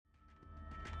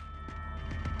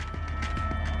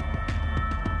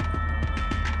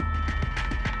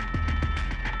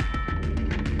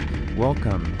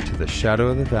Welcome to The Shadow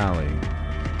of the Valley,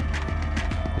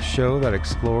 the show that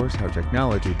explores how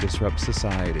technology disrupts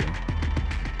society.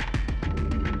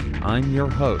 I'm your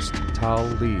host, Tal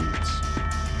Leeds.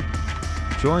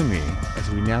 Join me as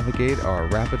we navigate our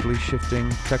rapidly shifting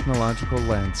technological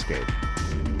landscape.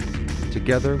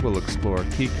 Together, we'll explore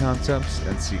key concepts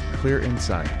and seek clear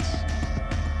insights.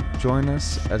 Join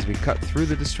us as we cut through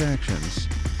the distractions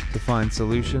to find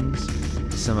solutions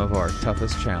to some of our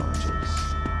toughest challenges.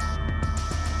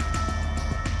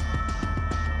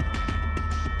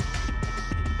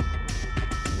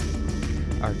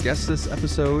 Our guest this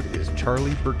episode is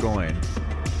Charlie Burgoyne.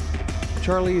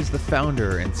 Charlie is the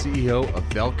founder and CEO of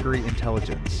Valkyrie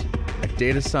Intelligence, a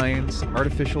data science,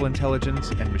 artificial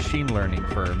intelligence, and machine learning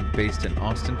firm based in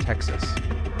Austin, Texas.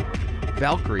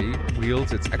 Valkyrie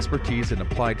wields its expertise in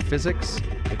applied physics,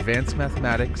 advanced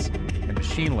mathematics, and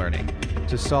machine learning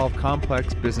to solve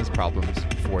complex business problems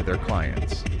for their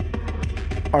clients.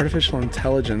 Artificial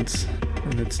intelligence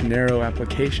and its narrow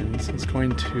applications is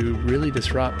going to really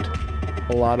disrupt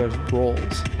a lot of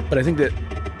roles. But I think that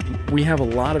we have a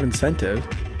lot of incentive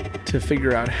to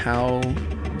figure out how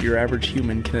your average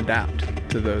human can adapt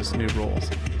to those new roles.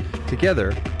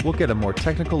 Together, we'll get a more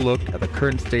technical look at the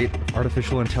current state of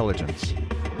artificial intelligence.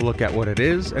 We'll look at what it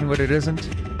is and what it isn't,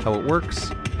 how it works,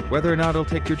 whether or not it'll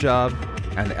take your job,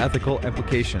 and the ethical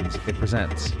implications it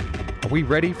presents. Are we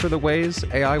ready for the ways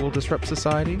AI will disrupt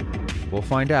society? We'll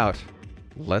find out.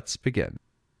 Let's begin.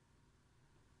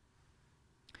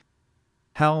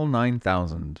 HAL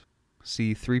 9000,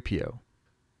 C-3PO,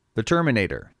 the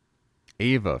Terminator,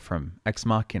 Ava from Ex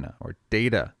Machina, or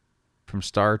Data from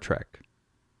Star Trek,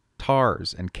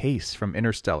 TARS and Case from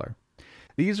Interstellar.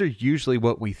 These are usually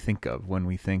what we think of when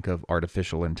we think of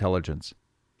artificial intelligence.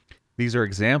 These are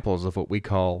examples of what we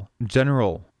call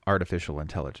general artificial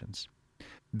intelligence.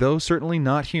 Though certainly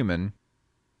not human,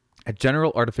 a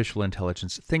general artificial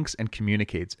intelligence thinks and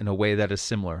communicates in a way that is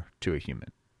similar to a human.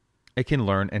 It can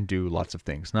learn and do lots of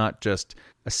things, not just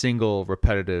a single,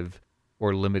 repetitive,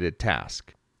 or limited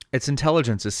task. Its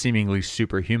intelligence is seemingly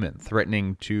superhuman,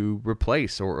 threatening to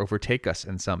replace or overtake us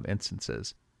in some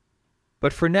instances.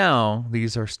 But for now,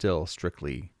 these are still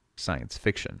strictly science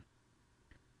fiction.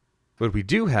 What we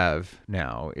do have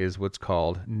now is what's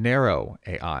called narrow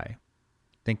AI.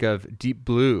 Think of Deep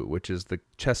Blue, which is the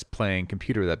chess-playing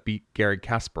computer that beat Garry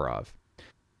Kasparov.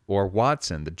 Or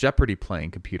Watson, the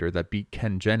Jeopardy-playing computer that beat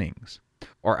Ken Jennings.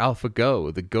 Or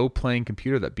AlphaGo, the Go-playing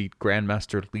computer that beat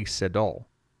Grandmaster Lee Sedol.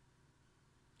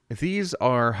 These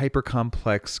are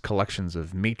hyper-complex collections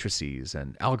of matrices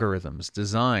and algorithms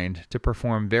designed to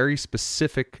perform very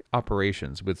specific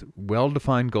operations with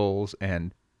well-defined goals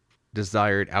and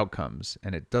desired outcomes,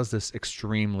 and it does this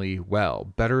extremely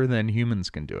well, better than humans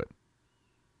can do it.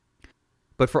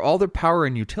 But for all their power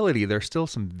and utility, there are still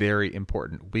some very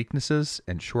important weaknesses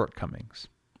and shortcomings.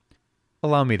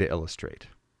 Allow me to illustrate.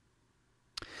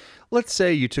 Let's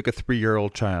say you took a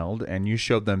 3-year-old child and you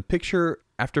showed them picture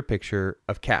after picture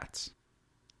of cats.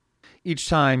 Each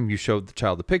time you showed the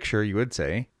child the picture, you would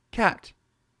say, cat.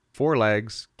 4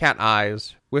 legs, cat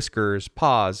eyes, whiskers,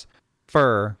 paws,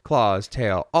 fur, claws,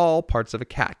 tail, all parts of a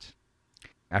cat.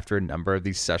 After a number of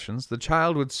these sessions, the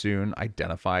child would soon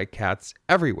identify cats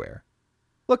everywhere.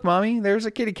 Look, Mommy, there's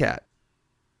a kitty cat.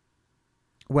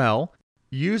 Well,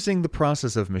 using the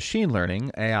process of machine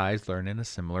learning, AIs learn in a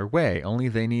similar way, only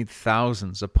they need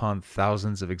thousands upon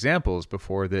thousands of examples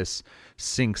before this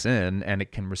sinks in and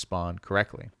it can respond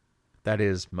correctly. That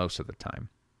is, most of the time.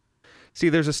 See,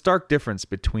 there's a stark difference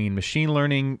between machine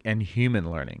learning and human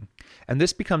learning, and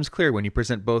this becomes clear when you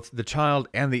present both the child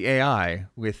and the AI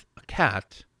with a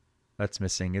cat that's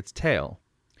missing its tail.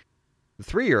 The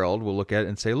 3-year-old will look at it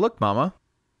and say, look, Mama,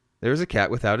 there's a cat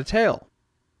without a tail.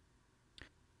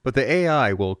 But the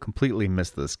AI will completely miss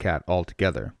this cat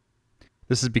altogether.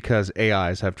 This is because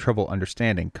AIs have trouble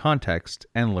understanding context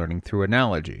and learning through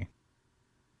analogy.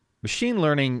 Machine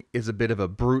learning is a bit of a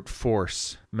brute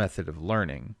force method of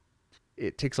learning.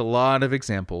 It takes a lot of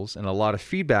examples and a lot of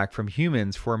feedback from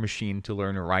humans for a machine to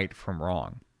learn right from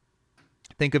wrong.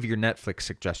 Think of your Netflix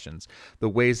suggestions, the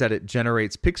ways that it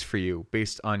generates picks for you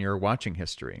based on your watching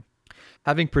history.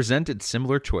 Having presented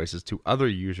similar choices to other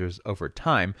users over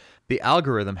time, the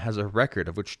algorithm has a record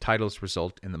of which titles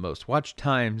result in the most watch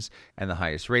times and the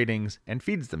highest ratings and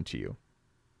feeds them to you.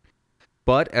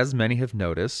 But as many have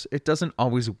noticed, it doesn't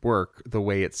always work the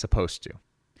way it's supposed to.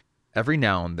 Every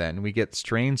now and then we get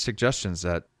strange suggestions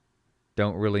that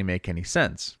don't really make any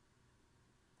sense,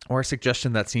 or a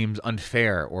suggestion that seems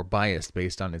unfair or biased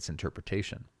based on its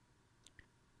interpretation.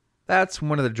 That's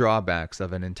one of the drawbacks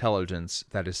of an intelligence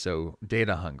that is so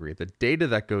data hungry. The data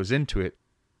that goes into it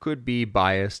could be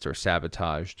biased or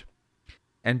sabotaged.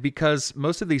 And because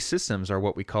most of these systems are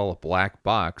what we call a black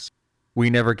box, we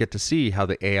never get to see how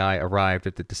the AI arrived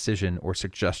at the decision or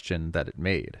suggestion that it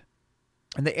made.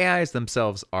 And the AIs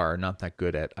themselves are not that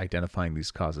good at identifying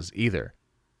these causes either.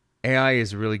 AI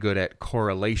is really good at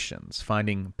correlations,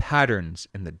 finding patterns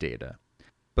in the data.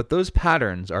 But those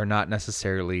patterns are not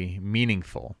necessarily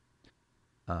meaningful.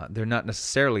 They're not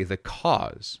necessarily the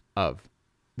cause of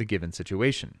the given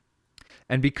situation.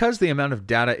 And because the amount of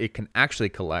data it can actually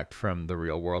collect from the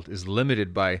real world is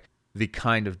limited by the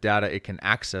kind of data it can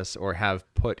access or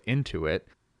have put into it,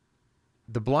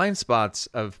 the blind spots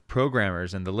of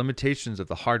programmers and the limitations of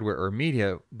the hardware or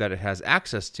media that it has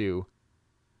access to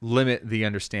limit the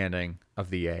understanding of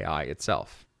the AI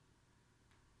itself.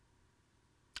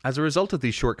 As a result of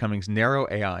these shortcomings, narrow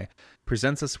AI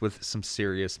presents us with some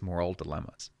serious moral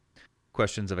dilemmas.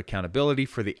 Questions of accountability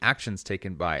for the actions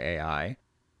taken by AI,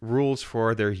 rules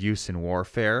for their use in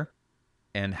warfare,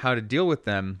 and how to deal with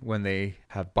them when they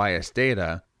have biased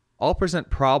data all present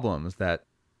problems that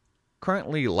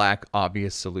currently lack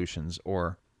obvious solutions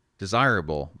or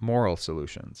desirable moral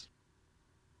solutions.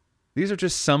 These are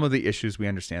just some of the issues we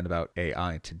understand about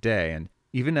AI today, and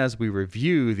even as we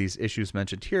review these issues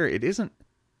mentioned here, it isn't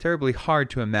terribly hard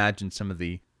to imagine some of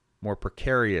the more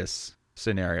precarious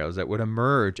scenarios that would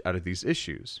emerge out of these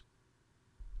issues.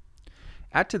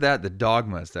 Add to that the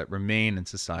dogmas that remain in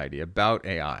society about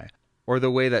AI, or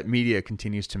the way that media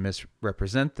continues to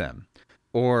misrepresent them,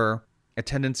 or a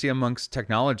tendency amongst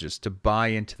technologists to buy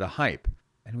into the hype,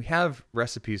 and we have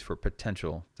recipes for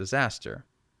potential disaster.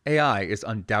 AI is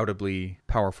undoubtedly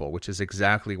powerful, which is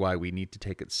exactly why we need to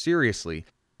take it seriously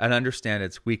and understand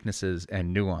its weaknesses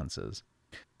and nuances.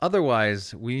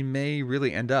 Otherwise, we may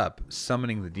really end up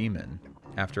summoning the demon,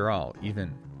 after all,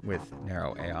 even with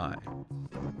narrow AI.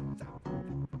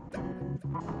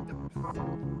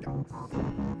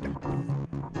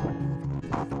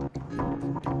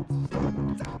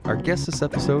 Our guest this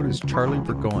episode is Charlie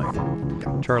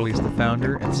Burgoyne. Charlie is the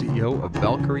founder and CEO of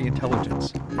Valkyrie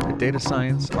Intelligence, a data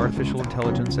science, artificial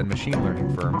intelligence, and machine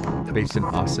learning firm based in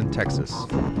Austin, Texas.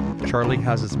 Charlie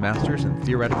has his master's in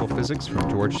theoretical physics from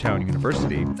Georgetown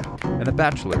University and a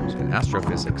bachelor's in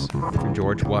astrophysics from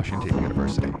George Washington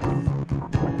University.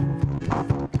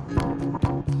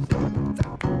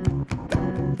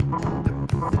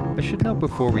 I should note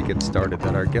before we get started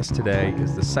that our guest today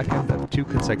is the second of two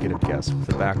consecutive guests with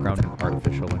a background in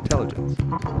artificial intelligence.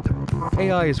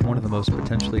 AI is one of the most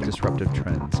potentially disruptive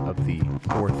trends of the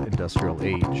fourth industrial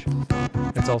age.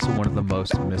 It's also one of the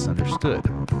most misunderstood.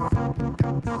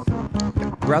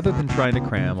 Rather than trying to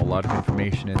cram a lot of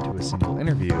information into a single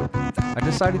interview, I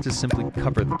decided to simply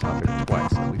cover the topic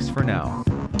twice, at least for now,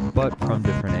 but from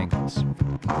different angles.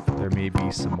 There may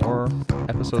be some more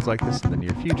episodes like this in the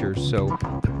near future, so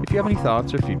if you have any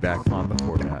thoughts or feedback on the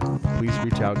format, please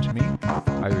reach out to me,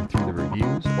 either through the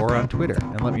reviews or on Twitter,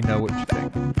 and let me know what you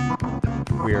think.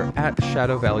 We're at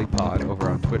Shadow Valley Pod over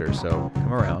on Twitter, so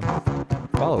come around,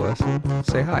 follow us,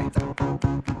 say hi.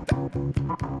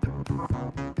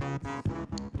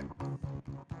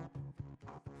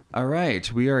 All right,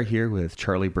 we are here with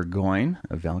Charlie Burgoyne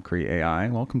of Valkyrie AI.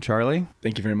 Welcome, Charlie.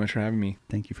 Thank you very much for having me.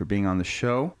 Thank you for being on the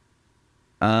show.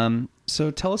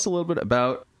 So tell us a little bit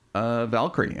about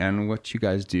Valkyrie and what you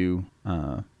guys do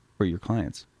for your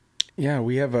clients. Yeah,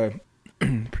 we have a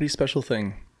pretty special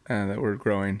thing that we're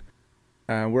growing.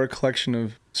 We're a collection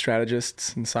of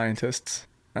strategists and scientists,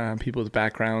 people with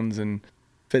backgrounds in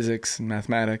physics and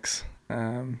mathematics,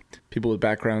 people with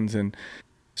backgrounds in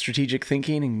strategic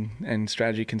thinking and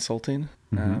strategy consulting.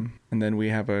 Mm-hmm. And then we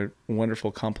have a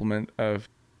wonderful complement of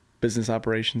business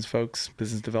operations folks,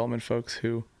 business development folks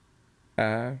who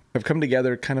have come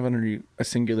together kind of under a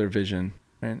singular vision,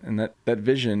 right? And that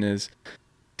vision is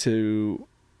to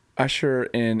usher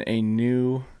in a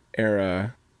new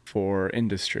era for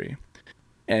industry.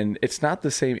 And it's not the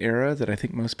same era that I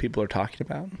think most people are talking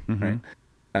about, mm-hmm.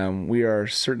 right? We are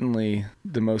certainly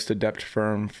the most adept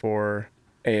firm for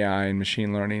AI and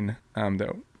machine learning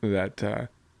that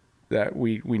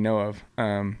we know of.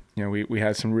 We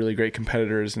have some really great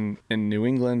competitors in New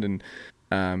England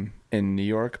and in New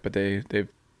York, but they've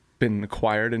been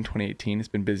acquired in 2018. It's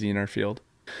been busy in our field.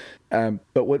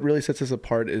 But what really sets us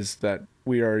apart is that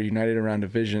we are united around a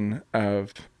vision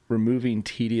of removing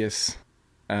tedious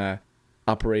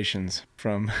operations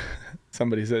from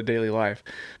somebody's daily life.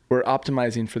 We're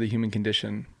optimizing for the human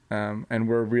condition, and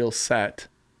we're real set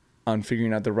on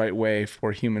figuring out the right way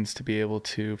for humans to be able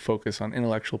to focus on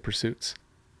intellectual pursuits,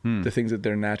 the things that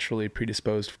they're naturally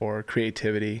predisposed for,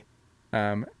 creativity,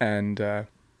 and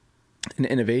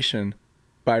innovation,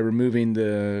 by removing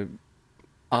the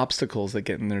obstacles that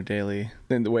get in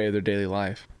the way of their daily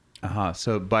life.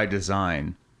 So by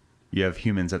design, you have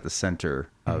humans at the center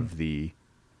of the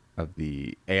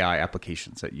AI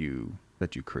applications that you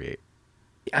create.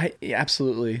 Yeah,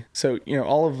 absolutely. So,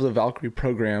 all of the Valkyrie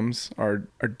programs are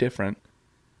different,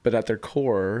 but at their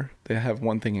core, they have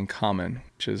one thing in common,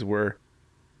 which is we're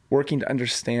working to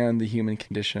understand the human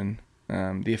condition,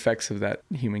 the effects of that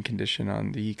human condition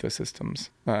on the ecosystems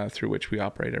through which we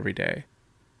operate every day.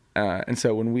 And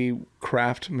so when we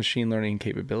craft machine learning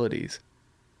capabilities,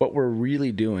 what we're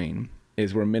really doing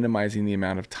is we're minimizing the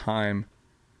amount of time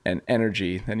and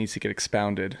energy that needs to get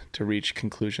expounded to reach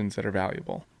conclusions that are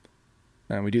valuable.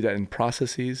 We do that in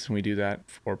processes. We do that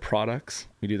for products.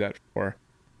 We do that for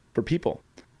people.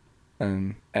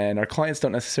 And our clients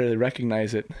don't necessarily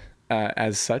recognize it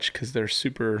as such because they're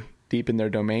super deep in their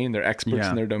domain. They're experts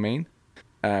in their domain.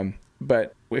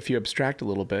 But if you abstract a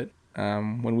little bit,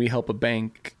 when we help a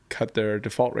bank cut their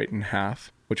default rate in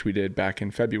half, which we did back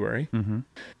in February,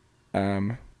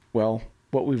 well,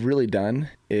 what we've really done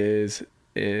is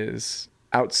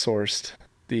outsourced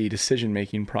the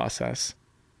decision-making process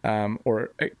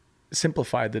or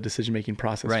simplified the decision-making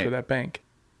process for that bank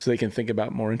so they can think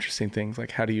about more interesting things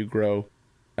like how do you grow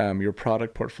your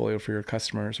product portfolio for your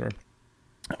customers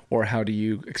or how do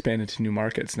you expand into new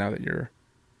markets now that you're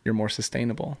more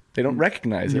sustainable. They don't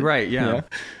recognize it. Right,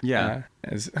 yeah.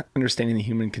 As understanding the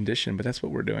human condition, but that's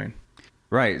what we're doing.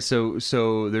 Right. So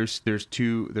there's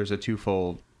a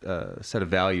twofold set of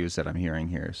values that I'm hearing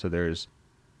here. So there's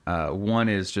one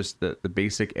is just the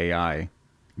basic AI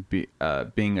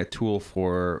being a tool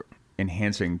for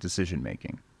enhancing decision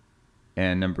making,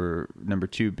 and number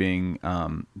two being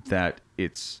that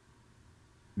it's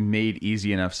made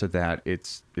easy enough so that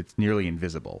it's nearly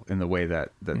invisible in the way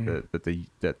that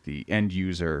the end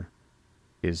user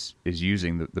is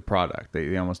using the product.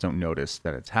 They almost don't notice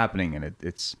that it's happening, and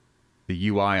it's the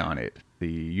UI on it,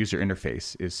 the user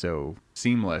interface is so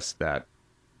seamless that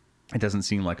it doesn't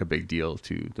seem like a big deal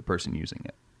to the person using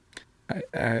it.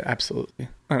 Absolutely,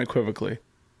 unequivocally.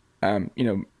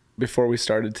 Before we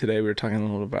started today, we were talking a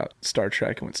little about Star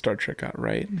Trek and what Star Trek got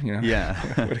right.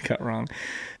 What it got wrong.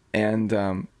 And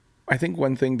I think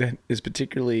one thing that is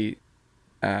particularly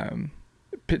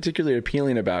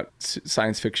appealing about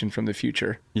science fiction from the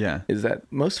future is that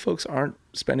most folks aren't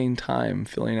spending time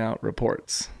filling out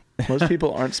reports. Most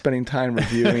people aren't spending time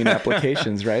reviewing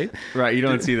applications, right? Right. You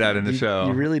don't see that in the show.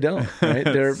 You really don't, right?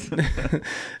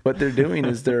 What they're doing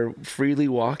is they're freely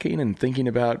walking and thinking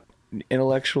about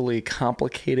intellectually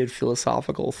complicated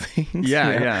philosophical things.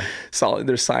 Yeah. So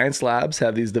their science labs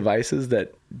have these devices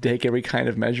that take every kind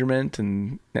of measurement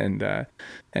and can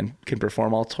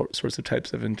perform all sorts of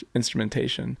types of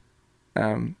instrumentation.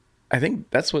 I think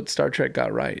that's what Star Trek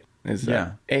got right, is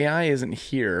that AI isn't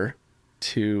here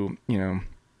to,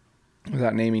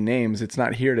 without naming names, it's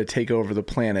not here to take over the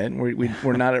planet.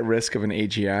 We're not at risk of an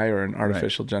AGI or an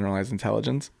artificial generalized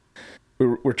intelligence.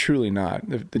 We're truly not.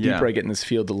 The deeper I get in this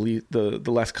field,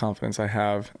 the less confidence I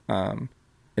have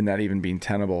in that even being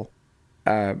tenable.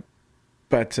 But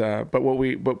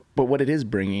what it is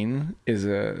bringing is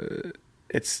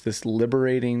it's this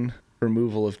liberating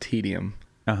removal of tedium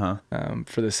for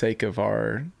the sake of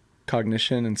our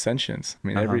cognition and sentience. I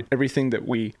mean, everything that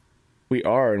we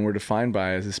are and we're defined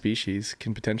by as a species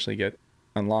can potentially get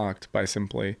unlocked by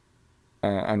simply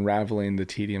unraveling the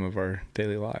tedium of our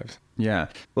daily lives. Yeah.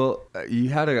 Well, you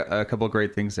had a couple of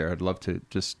great things there. I'd love to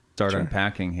just start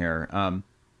unpacking here.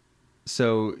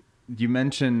 So you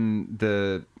mentioned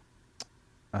the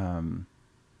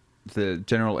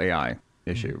general AI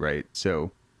issue, right?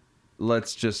 So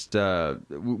let's just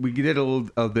we did a little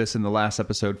of this in the last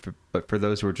episode, but for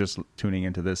those who are just tuning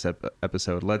into this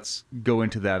episode, let's go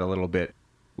into that a little bit.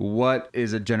 What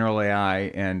is a general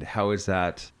AI, and how is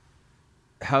that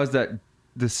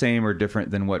the same or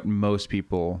different than what most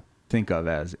people think of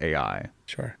as AI?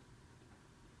 Sure.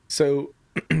 So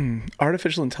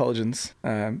artificial intelligence,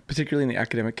 particularly in the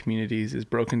academic communities, is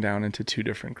broken down into two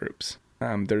different groups.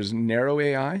 There's narrow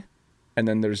AI, and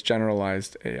then there's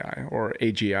generalized AI, or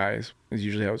AGI is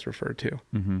usually how it's referred to.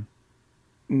 Mm-hmm.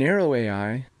 Narrow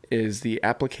AI is the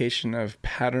application of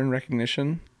pattern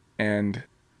recognition and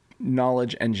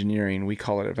knowledge engineering. We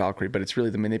call it at Valkyrie, but it's really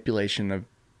the manipulation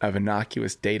of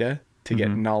innocuous data to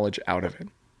get knowledge out of it.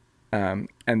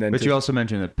 But you also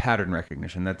mentioned the pattern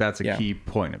recognition, that's a key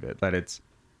point of it, that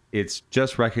it's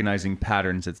just recognizing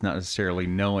patterns. It's not necessarily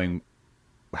knowing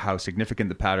how significant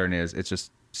the pattern is. It's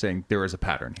just saying there is a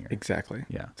pattern here. Exactly.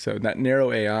 Yeah. So that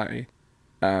narrow AI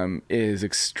is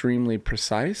extremely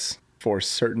precise for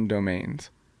certain domains.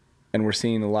 And we're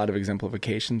seeing a lot of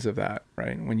exemplifications of that,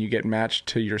 right? When you get matched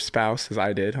to your spouse, as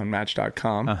I did on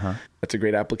Match.com, that's a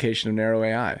great application of narrow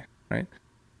AI, right?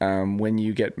 When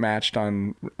you get matched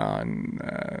on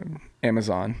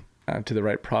Amazon to the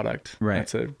right product,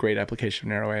 that's a great application of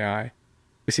narrow AI.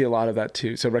 We see a lot of that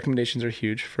too. So recommendations are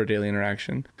huge for daily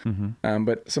interaction.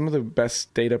 But some of the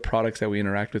best data products that we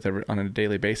interact with on a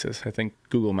daily basis, I think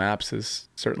Google Maps is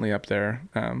certainly up there.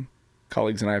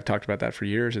 Colleagues and I have talked about that for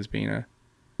years as being a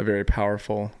very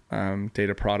powerful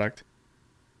data product.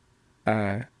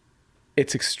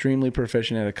 It's extremely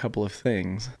proficient at a couple of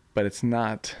things, but it's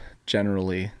not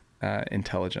generally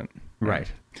intelligent.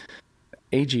 Right.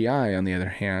 AGI, on the other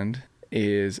hand,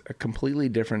 is a completely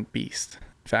different beast.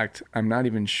 In fact, I'm not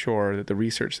even sure that the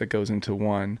research that goes into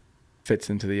one fits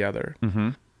into the other.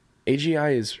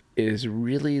 AGI is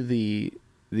really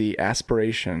the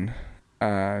aspiration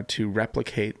to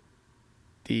replicate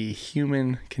the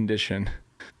human condition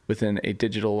within a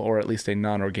digital or at least a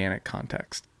non-organic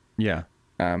context. Yeah.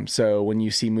 So when you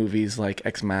see movies like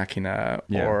Ex Machina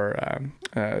or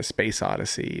Space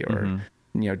Odyssey or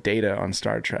Data on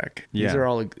Star Trek, these are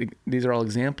all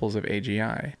examples of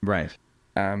AGI. Right.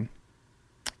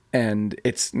 And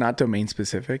it's not domain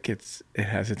specific. It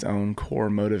has its own core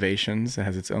motivations. It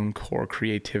has its own core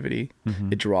creativity.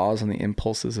 It draws on the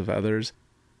impulses of others.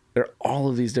 There are all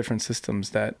of these different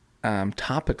systems that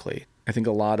topically, I think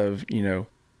a lot of,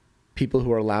 people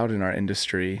who are loud in our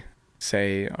industry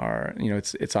say are,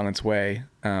 it's on its way.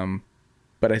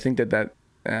 But I think that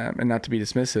and not to be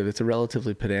dismissive, it's a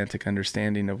relatively pedantic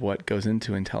understanding of what goes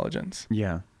into intelligence.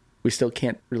 Yeah. We still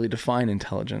can't really define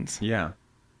intelligence. Yeah.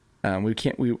 I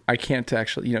can't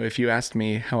actually, if you asked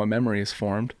me how a memory is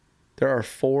formed, there are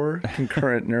 4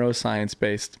 concurrent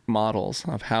neuroscience-based models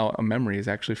of how a memory is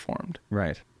actually formed.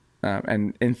 Right.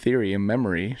 And in theory, a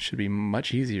memory should be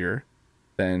much easier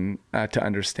than to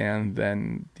understand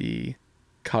than the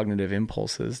cognitive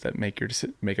impulses that make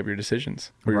up your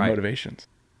decisions or your motivations.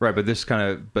 Right, but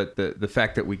the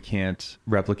fact that we can't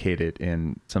replicate it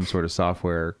in some sort of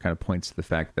software kind of points to the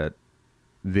fact that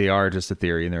they are just a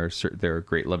theory, and there are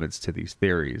great limits to these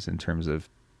theories in terms of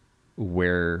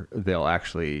where they'll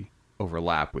actually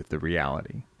overlap with the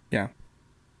reality. Yeah,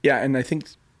 and I think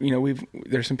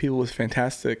there's some people with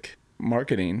fantastic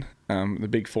marketing, the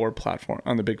big four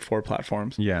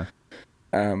platforms. Yeah,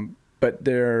 but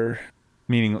they're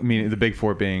meaning the big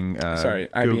four being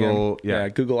Google,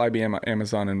 IBM, Google, IBM,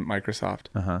 Amazon, and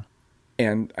Microsoft.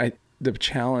 And the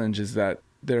challenge is that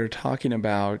they're talking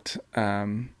about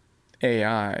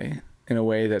AI in a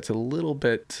way that's a little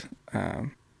bit of a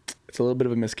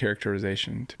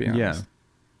mischaracterization, to be honest.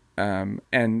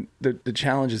 And the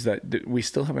challenge is that we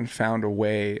still haven't found a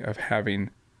way of having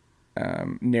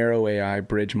narrow AI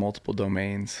bridge multiple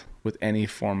domains with any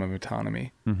form of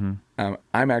autonomy.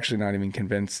 I'm actually not even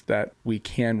convinced that we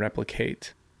can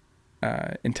replicate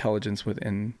intelligence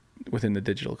within the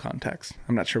digital context.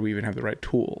 I'm not sure we even have the right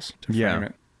tools to frame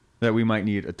it. That we might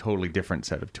need a totally different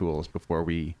set of tools before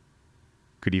we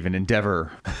could even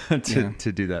endeavor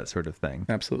to do that sort of thing.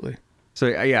 Absolutely. So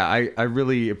I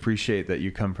really appreciate that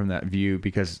you come from that view,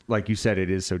 because like you said,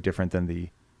 it is so different than the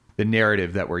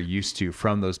narrative that we're used to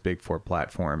from those big four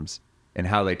platforms and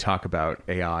how they talk about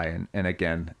AI. And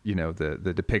again,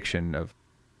 the depiction of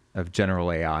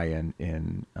general AI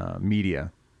in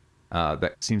media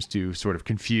that seems to sort of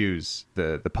confuse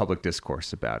the public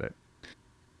discourse about it.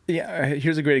 Yeah,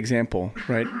 here's a great example,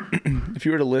 right? If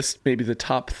you were to list maybe the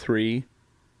top 3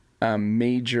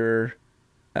 major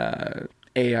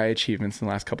AI achievements in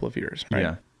the last couple of years, right?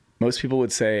 Yeah. Most people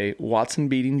would say Watson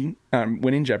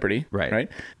winning Jeopardy, right?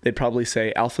 They'd probably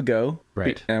say AlphaGo,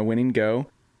 winning Go,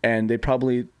 and they'd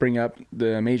probably bring up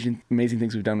the amazing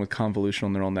things we've done with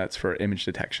convolutional neural nets for image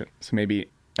detection. So maybe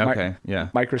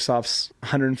Microsoft's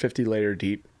 150 layer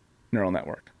deep neural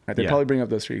network. Right? They'd probably bring up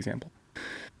those 3 examples.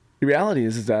 The reality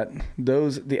is that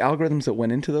the algorithms that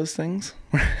went into those things,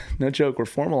 no joke, were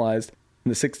formalized in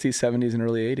the 60s, 70s, and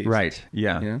early 80s. Right.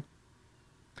 Yeah.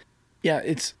 Yeah.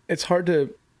 It's hard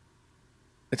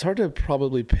to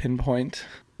probably pinpoint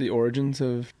the origins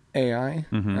of AI.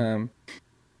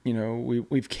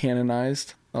 We've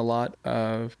canonized a lot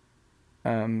of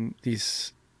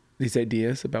these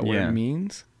ideas about what it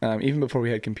means, even before we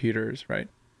had computers, right?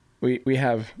 We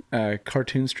have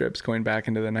cartoon strips going back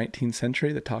into the 19th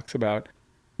century that talks about,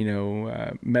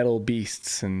 metal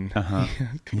beasts and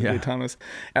completely autonomous.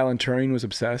 Alan Turing was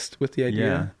obsessed with the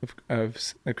idea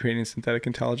of creating synthetic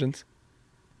intelligence.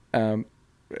 I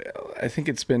think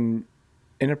it's been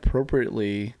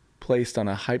inappropriately placed on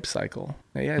a hype cycle.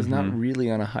 AI is not really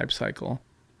on a hype cycle.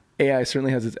 AI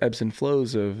certainly has its ebbs and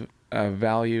flows of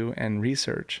value and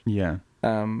research. Yeah.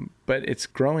 but it's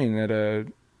growing at a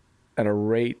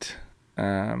rate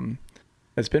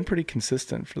that's been pretty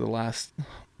consistent for the last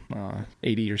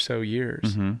 80 or so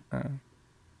years.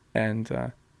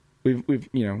 And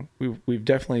we've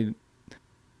definitely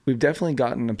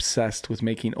gotten obsessed with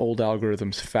making old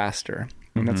algorithms faster,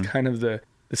 and that's kind of the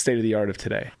state of the art of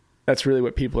today. That's really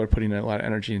what people are putting a lot of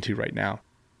energy into right now.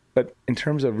 But in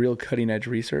terms of real cutting edge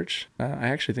research, I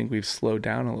actually think we've slowed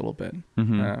down a little bit.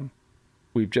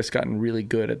 We've just gotten really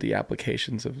good at the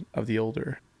applications of the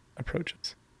older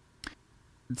approaches.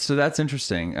 So that's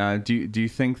interesting. Do you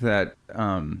think that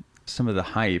some of the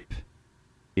hype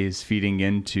is feeding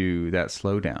into that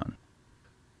slowdown?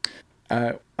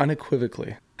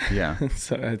 Unequivocally. Yeah.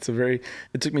 So it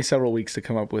took me several weeks to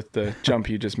come up with the jump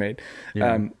you just made.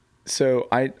 Yeah. So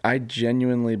I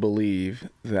genuinely believe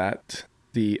that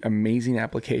the amazing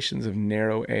applications of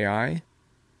narrow AI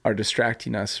are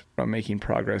distracting us from making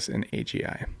progress in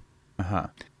AGI.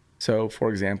 So, for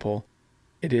example,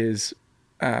 it is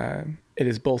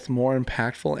both more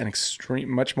impactful and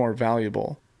much more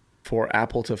valuable for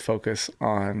Apple to focus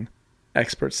on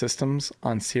expert systems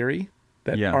on Siri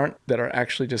that are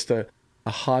actually just a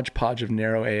hodgepodge of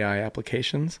narrow AI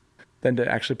applications than to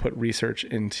actually put research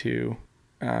into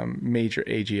major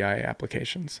AGI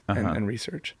applications and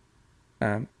research.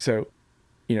 So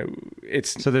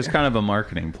there's kind of a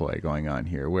marketing play going on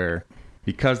here where,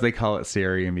 because they call it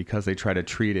Siri and because they try to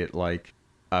treat it like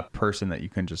a person that you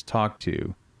can just talk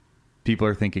to, people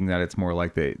are thinking that it's more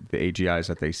like the AGIs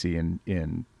that they see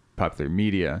in popular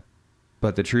media.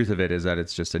 But the truth of it is that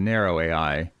it's just a narrow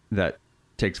AI that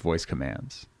takes voice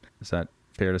commands. Is that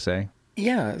fair to say?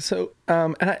 Yeah. So,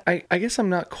 and I guess I'm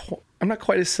not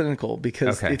quite as cynical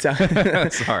because it's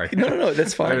sorry. No,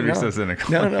 that's fine. Why would be so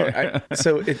cynical? No.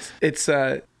 So it's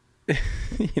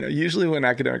usually when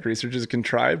academic research is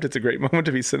contrived, it's a great moment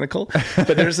to be cynical,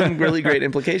 but there's some really great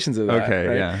implications of that. Okay.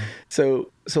 Right? Yeah.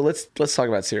 So let's talk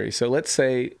about Siri. So let's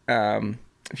say,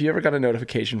 if you ever got a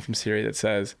notification from Siri that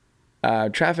says,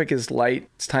 traffic is light,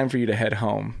 it's time for you to head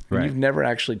home. And right. You've never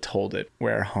actually told it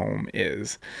where home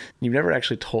is. You've never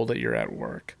actually told it you're at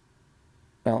work.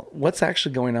 Well, what's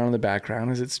actually going on in the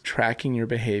background is it's tracking your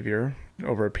behavior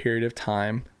over a period of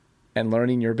time and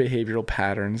learning your behavioral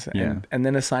patterns and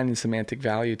then assigning semantic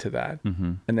value to that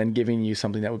and then giving you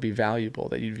something that would be valuable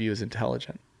that you'd view as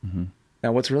intelligent.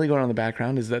 Now, what's really going on in the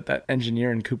background is that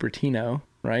engineer in Cupertino,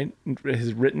 right,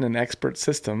 has written an expert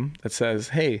system that says,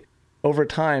 hey, over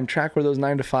time, track where those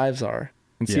 9 to 5s are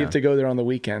and see if they go there on the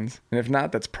weekends. And if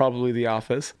not, that's probably the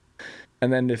office.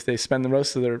 And then if they spend the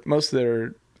most of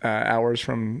their hours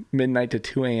from midnight to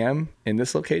 2 a.m. in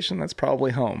this location, that's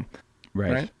probably home.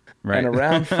 Right. And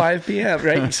around 5 p.m.,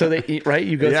 right? So they eat, right?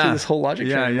 You go through this whole logic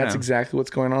chain. And that's exactly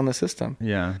what's going on in the system.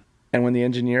 Yeah. And when the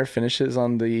engineer finishes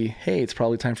on the, hey, it's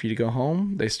probably time for you to go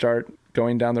home, they start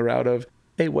going down the route of,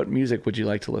 hey, what music would you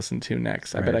like to listen to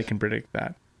next? I bet I can predict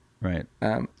that. Right.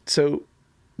 So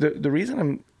the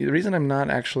reason I'm not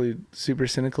actually super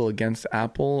cynical against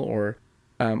Apple or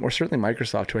certainly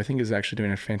Microsoft, who I think is actually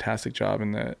doing a fantastic job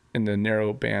in the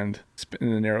narrow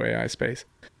AI space.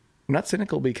 I'm not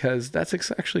cynical because that's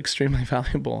actually extremely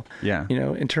valuable. Yeah.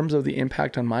 In terms of the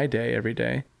impact on my day every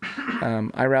day,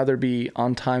 I rather be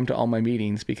on time to all my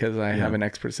meetings because I have an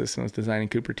expert system that's designed in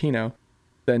Cupertino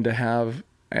than to have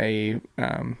a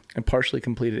partially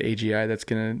completed AGI that's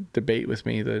going to debate with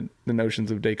me the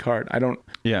notions of Descartes. I don't.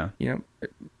 Yeah.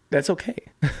 That's okay.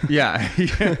 Yeah.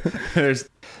 There's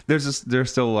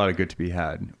still a lot of good to be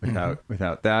had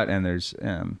without that, and there's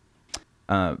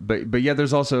but yeah,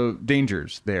 there's also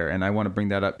dangers there, and I want to bring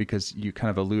that up because you kind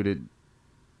of alluded,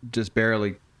 just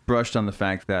barely brushed on the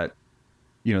fact that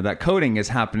that coding is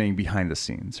happening behind the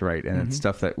scenes, right? And it's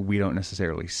stuff that we don't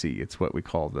necessarily see. It's what we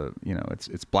call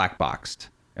it's black boxed,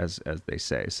 as they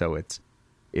say. So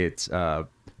it's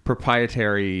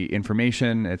proprietary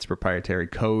information, it's proprietary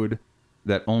code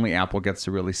that only Apple gets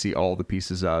to really see all the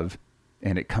pieces of,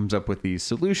 and it comes up with these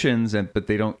solutions, but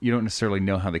you don't necessarily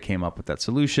know how they came up with that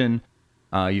solution.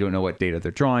 You don't know what data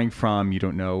they're drawing from. You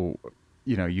don't know,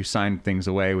 you sign things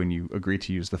away when you agree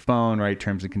to use the phone, right?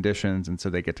 Terms and conditions. And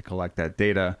so they get to collect that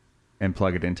data and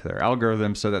plug it into their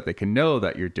algorithm so that they can know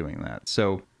that you're doing that.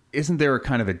 So isn't there a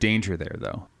kind of a danger there,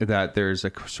 though, that there's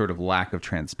a sort of lack of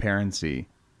transparency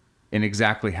in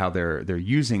exactly how they're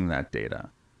using that data?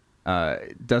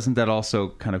 Doesn't that also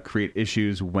kind of create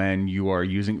issues when you are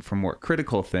using it for more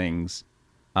critical things,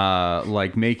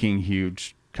 like making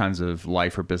huge kinds of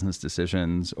life or business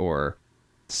decisions, or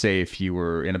say if you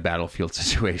were in a battlefield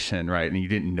situation, right, and you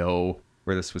didn't know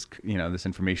where this was, this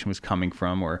information was coming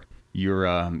from, or you're,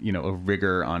 a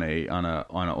rigger on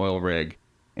an oil rig,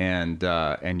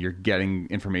 and you're getting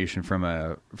information from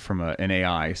an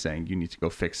AI saying you need to go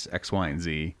fix X, Y, and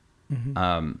Z.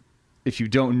 If you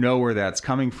don't know where that's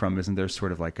coming from, isn't there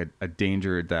sort of like a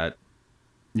danger that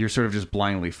you're sort of just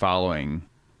blindly following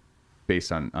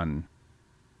based on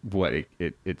what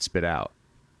it spit out?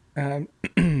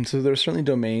 So there are certainly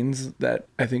domains that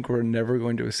I think we're never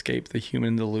going to escape the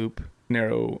human-in-the-loop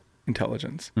narrow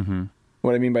intelligence.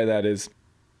 What I mean by that is,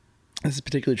 this is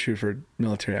particularly true for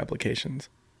military applications.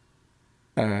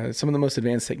 Some of the most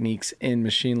advanced techniques in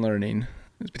machine learning,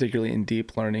 particularly in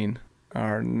deep learning,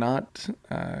 are not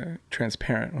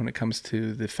transparent when it comes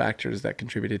to the factors that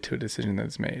contributed to a decision that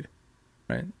is made.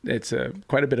 Right? It's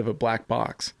quite a bit of a black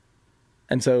box.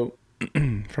 And so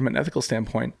from an ethical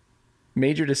standpoint,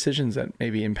 major decisions that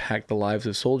maybe impact the lives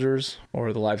of soldiers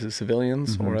or the lives of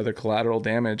civilians or other collateral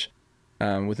damage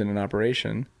within an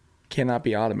operation cannot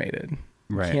be automated.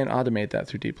 Right. You can't automate that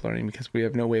through deep learning because we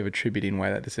have no way of attributing why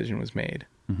that decision was made.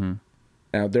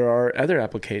 Now, there are other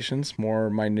applications, more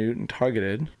minute and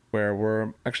targeted, where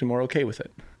we're actually more okay with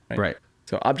it. Right.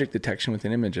 So object detection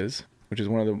within images, which is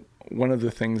one of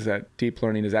the things that deep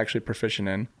learning is actually proficient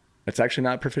in. It's actually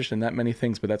not proficient in that many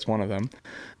things, but that's one of them.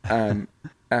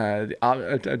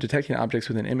 Detecting objects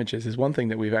within images is one thing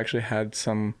that we've actually had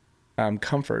some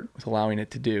comfort with allowing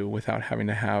it to do without having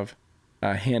to have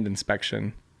hand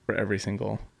inspection for every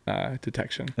single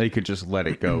detection. You could just let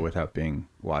it go without being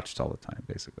watched all the time,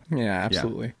 basically. Yeah,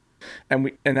 absolutely. Yeah.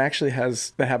 And actually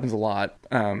that happens a lot.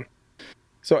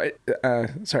 Sorry,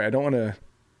 I don't want to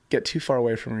get too far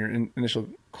away from your initial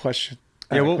question.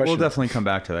 We'll definitely come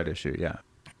back to that issue. Yeah,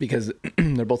 because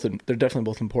they're definitely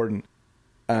both important.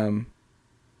 I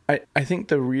think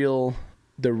the real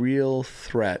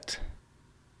threat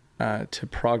to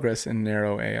progress in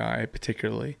narrow AI,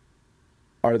 particularly,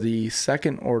 are the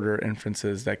second order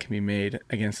inferences that can be made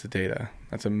against the data.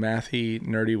 That's a mathy,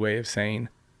 nerdy way of saying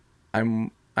I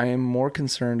am more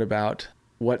concerned about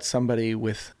what somebody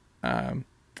with a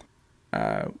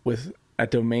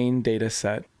domain data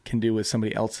set can do with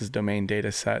somebody else's domain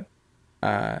data set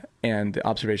and the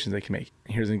observations they can make.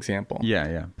 Here's an example.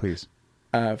 Yeah, please.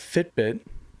 Fitbit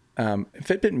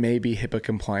may be HIPAA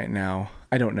compliant now.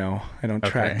 I don't know. I don't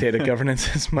track data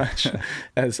governance as much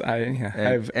as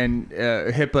HIPAA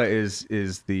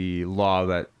is the law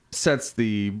that sets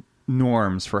the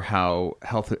norms for how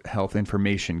health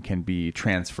information can be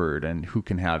transferred and who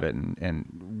can have it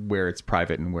and where it's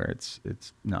private and where it's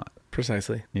not.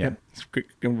 Precisely. Yeah. Yep. It's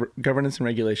governance and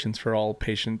regulations for all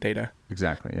patient data.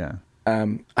 Exactly. Yeah.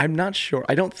 I'm not sure.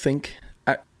 I don't think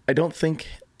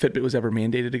Fitbit was ever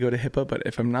mandated to go to HIPAA, but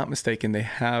if I'm not mistaken, they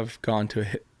have gone to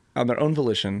on their own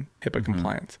volition HIPAA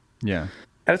compliance. Yeah.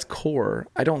 At its core,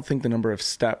 I don't think the number of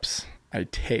steps I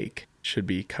take should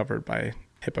be covered by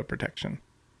HIPAA protection.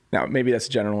 Now, maybe that's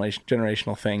a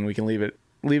generational thing. We can leave it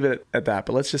at that.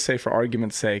 But let's just say, for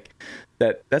argument's sake,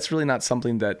 that that's really not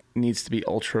something that needs to be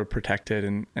ultra protected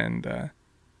and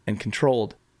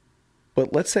controlled.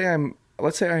 But let's say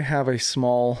I have a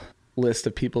small list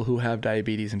of people who have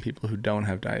diabetes and people who don't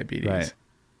have diabetes. Right.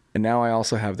 And now I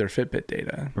also have their Fitbit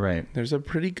data. Right. There's a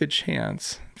pretty good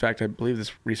chance, in fact, I believe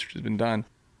this research has been done,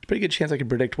 a pretty good chance I could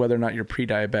predict whether or not you're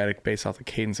pre-diabetic based off the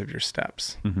cadence of your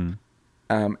steps.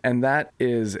 And that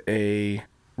is a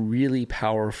really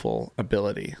powerful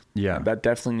ability. Yeah. That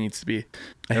definitely needs to be.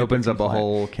 It opens up a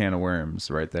whole can of worms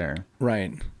right there.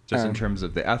 Right. Just in terms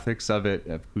of the ethics of it,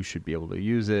 of who should be able to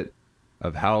use it,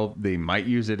 of how they might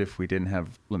use it if we didn't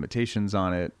have limitations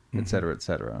on it, et cetera, et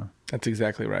cetera. That's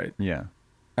exactly right. Yeah.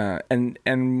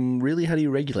 And really, how do you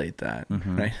regulate that?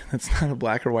 Right? That's not a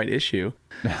black or white issue.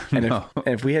 And No.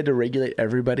 if we had to regulate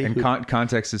everybody, And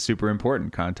context is super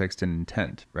important. Context and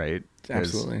intent, right?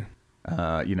 Absolutely.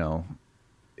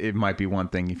 It might be one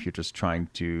thing if you're just trying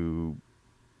to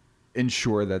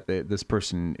ensure that this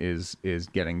person is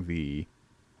getting the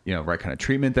right kind of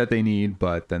treatment that they need,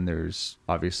 but then there's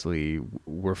obviously,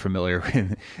 we're familiar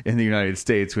in the United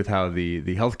States with how the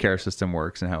healthcare system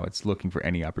works and how it's looking for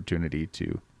any opportunity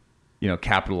to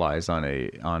capitalize on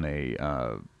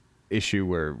a issue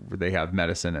where they have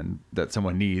medicine and that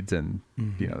someone needs, and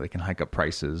they can hike up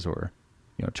prices or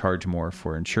charge more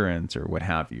for insurance or what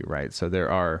have you, right? So there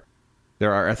are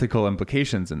ethical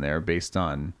implications in there based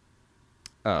on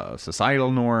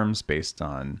societal norms, based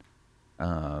on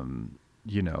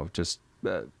just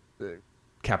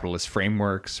capitalist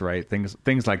frameworks, right?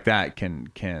 Things like that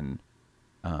can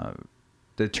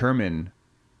determine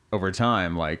over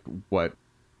time, like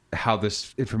how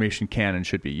this information can and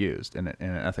should be used in an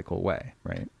ethical way,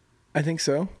 right? I think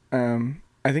so.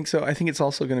 I think it's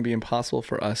also going to be impossible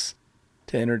for us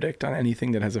to interdict on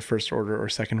anything that has a first order or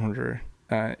second order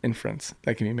inference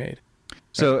that can be made.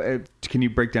 So can you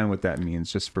break down what that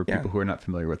means just for Yeah. people who are not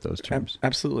familiar with those terms?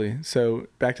 Absolutely. So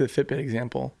back to the Fitbit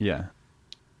example. Yeah.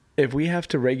 If we have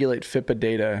to regulate Fitbit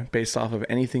data based off of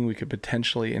anything we could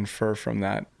potentially infer from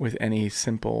that with any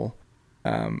simple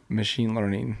machine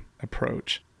learning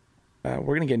approach, we're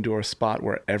going to get into a spot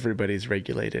where everybody's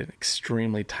regulated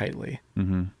extremely tightly.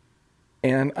 Mm-hmm.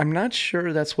 And I'm not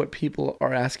sure that's what people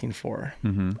are asking for.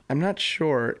 Mm-hmm. I'm not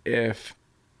sure if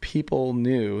people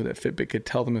knew that Fitbit could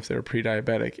tell them if they were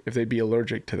pre-diabetic, if they'd be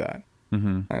allergic to that.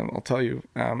 Mm-hmm. I'll tell you,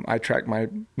 I track my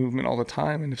movement all the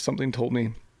time, and if something told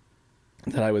me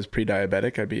that I was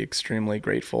pre-diabetic, I'd be extremely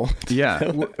grateful. Yeah,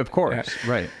 of course.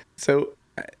 Yeah. Right. So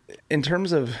in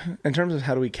terms of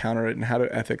how do we counter it and how do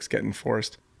ethics get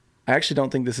enforced, I actually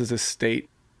don't think this is a state.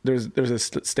 There's a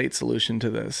state solution to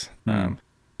this.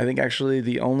 I think actually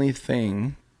the only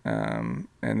thing, and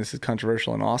this is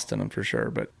controversial in Austin, for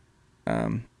sure, but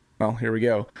well, here we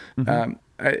go. Mm-hmm.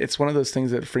 It's one of those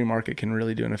things that free market can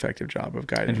really do an effective job of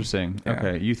guiding. Interesting. Yeah.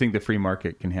 Okay. You think the free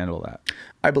market can handle that?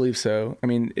 I believe so. I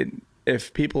mean,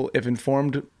 if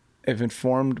informed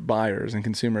buyers and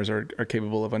consumers are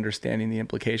capable of understanding the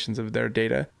implications of their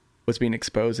data, what's being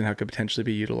exposed and how it could potentially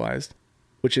be utilized,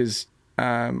 which is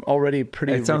already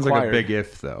pretty required. It sounds like a big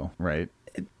if, though, right?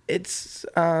 It's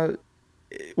so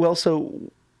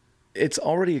it's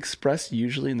already expressed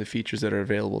usually in the features that are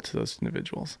available to those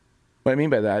individuals. What I mean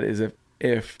by that is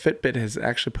if Fitbit has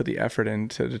actually put the effort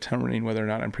into determining whether or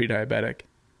not I'm pre-diabetic,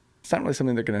 it's not really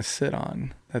something they're going to sit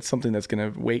on. That's something that's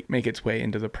going to make its way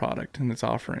into the product and its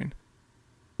offering.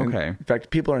 Okay. In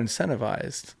fact, people are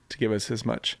incentivized to give us as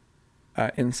much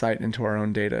insight into our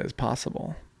own data as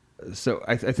possible. So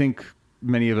I think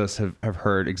many of us have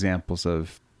heard examples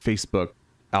of Facebook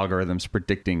algorithms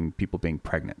predicting people being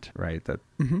pregnant, right? That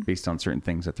based on certain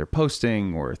things that they're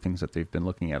posting or things that they've been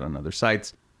looking at on other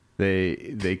sites,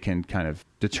 they can kind of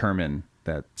determine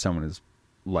that someone is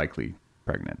likely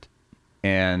pregnant.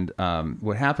 And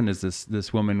what happened is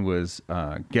this woman was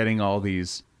getting all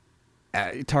these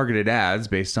targeted ads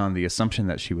based on the assumption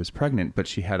that she was pregnant, but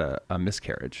she had a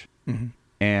miscarriage. Mm-hmm.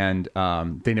 And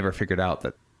they never figured out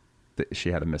that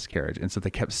she had a miscarriage. And so they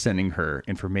kept sending her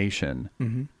information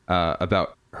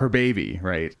about her baby,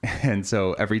 right? And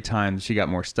so every time she got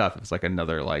more stuff, it was like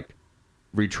another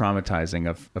re-traumatizing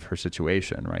of her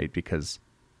situation, right? Because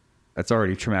it's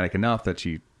already traumatic enough that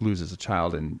she loses a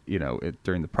child and,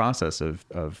 during the process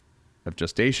of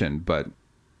gestation, but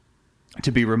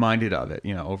to be reminded of it,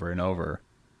 over and over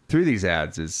through these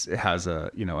ads has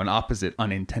an opposite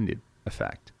unintended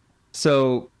effect.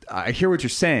 So I hear what you're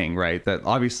saying, right? That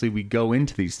obviously we go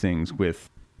into these things with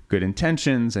good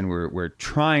intentions and we're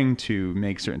trying to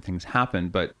make certain things happen,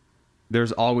 but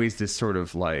there's always this sort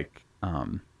of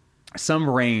some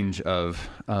range of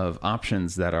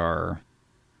options that are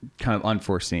kind of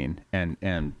unforeseen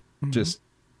and just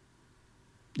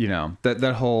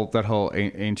that whole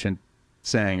ancient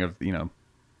saying of the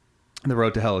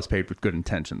road to hell is paved with good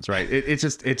intentions, right? It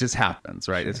just happens,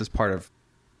 right? Sure. It's just part of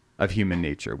human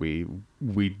nature. We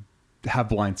have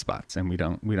blind spots and we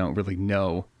don't really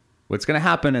know what's going to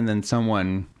happen, and then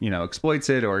someone exploits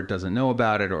it or doesn't know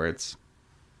about it, or it's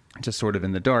just sort of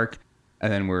in the dark,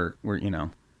 and then we're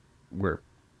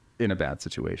in a bad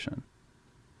situation.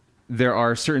 There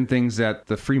are certain things that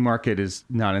the free market is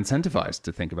not incentivized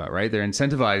to think about, right? They're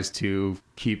incentivized to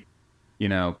keep,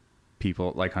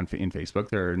 people like in Facebook,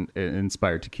 they're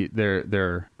inspired to keep,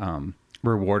 they're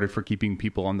rewarded for keeping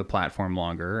people on the platform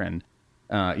longer and,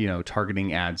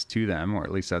 targeting ads to them, or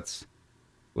at least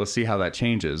we'll see how that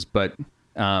changes. But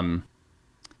at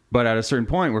a certain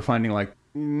point, we're finding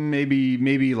maybe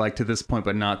to this point,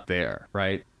 but not there,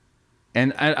 right?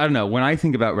 And I don't know, when I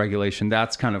think about regulation,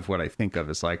 that's kind of what I think of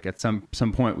as at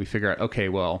some point we figure out, okay,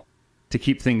 well, to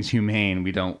keep things humane,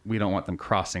 we don't want them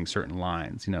crossing certain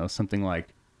lines, something like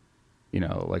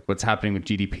what's happening with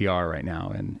GDPR right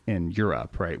now in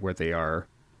Europe, right? Where they are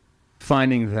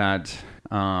finding that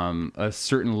a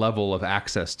certain level of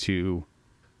access to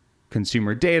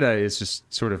consumer data is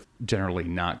just sort of generally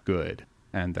not good.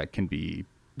 And that can be,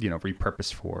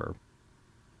 repurposed for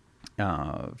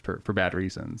bad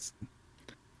reasons.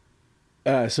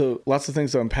 So lots of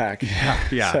things to unpack.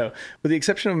 Yeah. So with the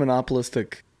exception of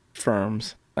monopolistic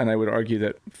firms, and I would argue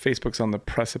that Facebook's on the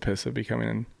precipice of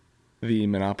becoming the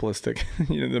monopolistic,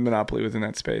 the monopoly within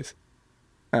that space.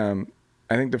 I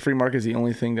think the free market is the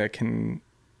only thing that can,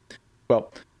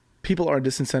 people are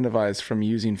disincentivized from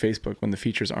using Facebook when the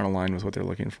features aren't aligned with what they're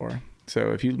looking for.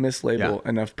 So if you mislabel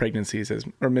enough pregnancies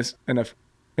enough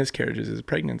miscarriages as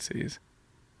pregnancies,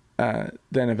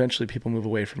 then eventually people move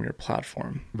away from your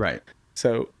platform. Right.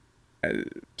 So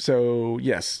So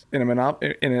yes, in in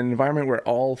an environment where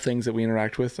all things that we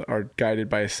interact with are guided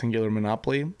by a singular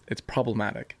monopoly, it's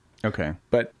problematic. Okay.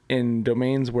 But in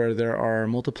domains where there are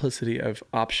multiplicity of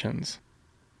options,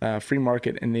 free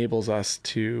market enables us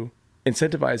to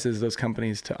incentivizes those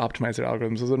companies to optimize their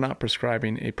algorithms so they're not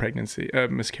prescribing a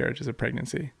miscarriage as a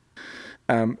pregnancy.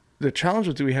 The challenge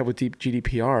that we have with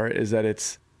GDPR is that it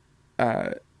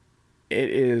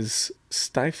is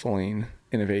stifling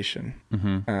innovation.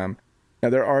 Mm-hmm. Now,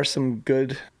 there are some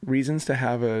good reasons to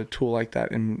have a tool like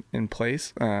that in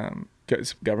place,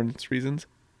 governance reasons.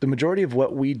 The majority of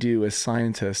what we do as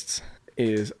scientists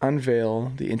is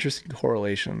unveil the interesting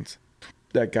correlations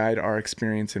that guide our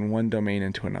experience in one domain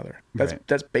into another.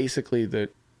 That's basically the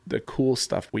cool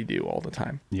stuff we do all the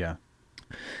time. Yeah.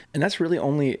 And that's really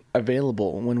only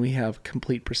available when we have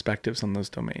complete perspectives on those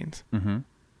domains. Mm-hmm.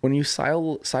 When you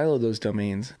silo those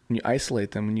domains, when you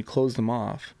isolate them, when you close them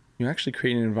off, you actually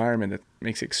create an environment that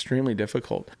makes it extremely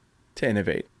difficult to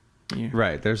innovate.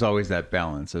 Right. There's always that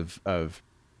balance of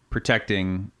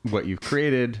protecting what you've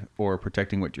created or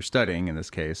protecting what you're studying in this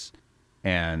case,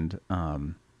 and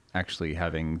actually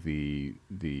having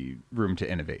the room to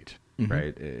innovate. Mm-hmm.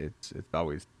 Right. It's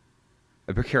always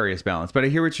a precarious balance. But I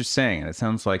hear what you're saying, and it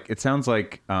sounds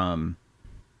like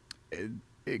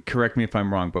correct me if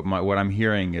I'm wrong, but what I'm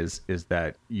hearing is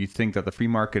that you think that the free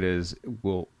market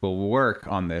will work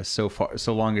on this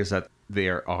so long as that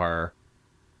there are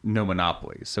no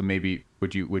monopolies. So maybe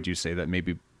would you say that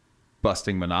maybe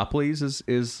busting monopolies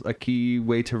is a key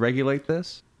way to regulate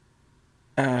this?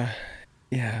 Yeah,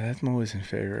 I'm always in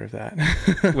favor of that.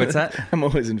 What's that? I'm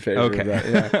always in favor of that.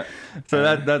 Yeah.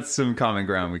 So that's some common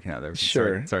ground we can have there.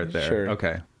 Sure. Start there. Sure.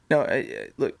 Okay. No,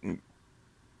 look,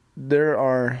 there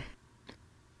are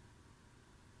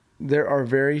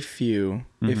very few,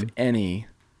 mm-hmm. if any,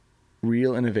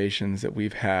 real innovations that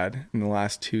we've had in the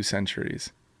last 2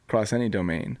 centuries across any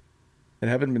domain that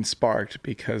haven't been sparked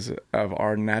because of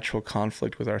our natural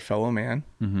conflict with our fellow man,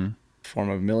 mm-hmm. form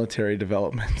of military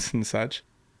developments and such,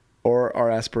 or our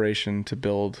aspiration to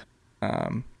build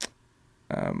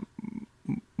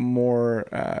more,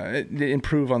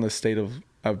 improve on the state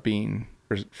of being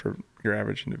for your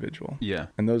average individual. Yeah.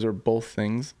 And those are both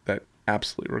things that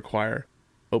absolutely require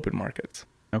open markets.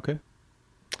 Okay.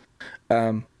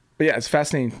 But yeah, it's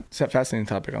fascinating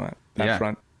topic on that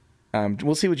front.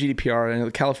 We'll see what GDPR, and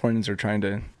the Californians are trying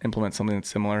to implement something that's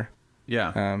similar.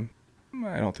 Yeah.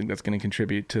 I don't think that's going to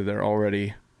contribute to their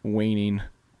already waning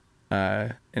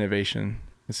innovation.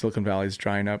 And Silicon Valley is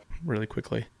drying up really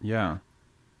quickly. Yeah.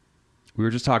 We were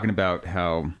just talking about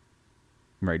how,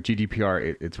 right,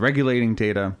 GDPR, it's regulating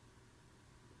data.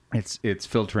 It's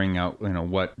filtering out,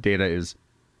 what data is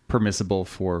permissible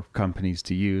for companies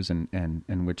to use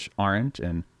and which aren't.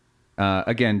 And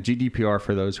again, GDPR,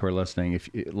 for those who are listening, if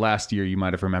last year you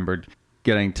might have remembered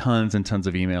getting tons and tons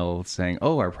of emails saying,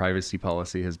 "Oh, our privacy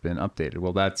policy has been updated."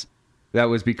 Well, that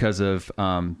was because of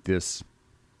this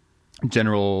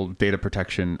general data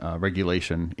protection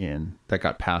regulation that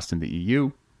got passed in the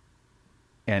EU,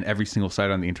 and every single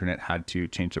site on the internet had to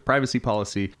change their privacy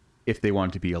policy if they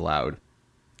wanted to be allowed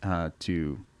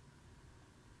to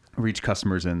reach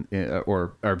customers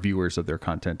or our viewers of their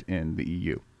content in the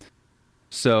EU.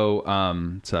 So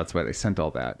that's why they sent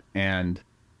all that. And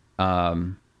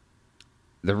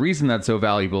the reason that's so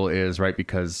valuable is, right,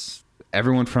 because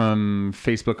everyone from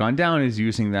Facebook on down is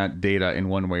using that data in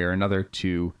one way or another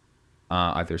to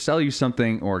either sell you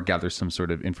something or gather some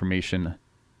sort of information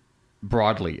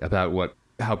broadly about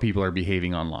how people are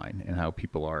behaving online and how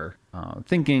people are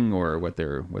thinking or what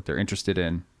they're interested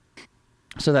in,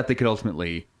 so that they could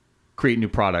ultimately create new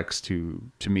products to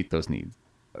meet those needs.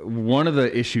 One of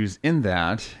the issues in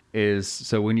that is,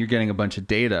 so when you're getting a bunch of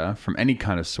data from any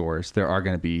kind of source, there are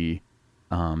going to be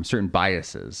certain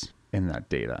biases in that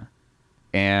data.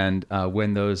 And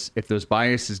if those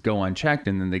biases go unchecked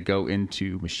and then they go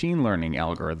into machine learning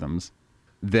algorithms,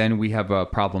 then we have a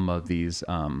problem of these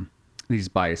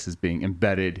biases being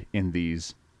embedded in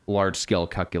these large-scale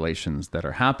calculations that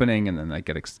are happening, and then they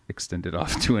get extended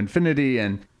off to infinity,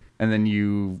 and then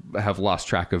you have lost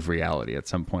track of reality at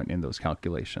some point in those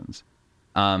calculations.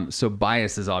 So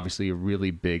bias is obviously a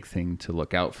really big thing to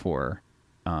look out for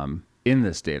in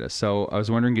this data. So I was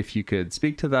wondering if you could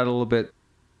speak to that a little bit.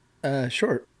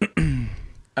 Sure.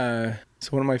 So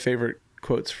one of my favorite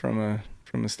quotes from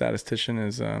a statistician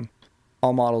is,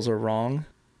 "All models are wrong,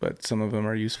 but some of them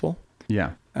are useful."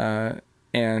 Yeah.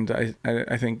 And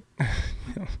I think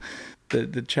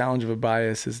the challenge of a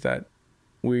bias is that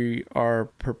we are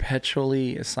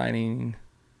perpetually assigning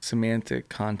semantic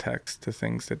context to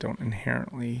things that don't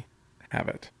inherently have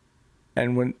it.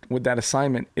 And when that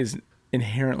assignment is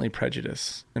inherently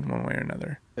prejudiced in one way or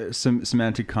another. Some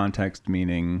semantic context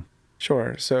meaning.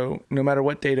 Sure. So no matter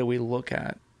what data we look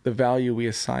at, the value we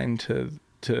assign to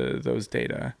those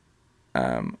data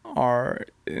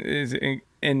is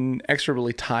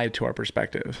inexorably tied to our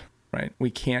perspective, right? We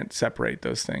can't separate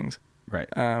those things. Right.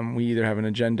 We either have an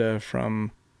agenda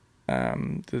from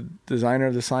the designer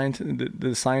of the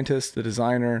scientist, the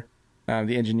designer,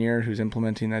 the engineer who's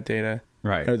implementing that data,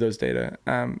 right, or those data.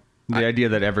 The idea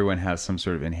that everyone has some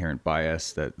sort of inherent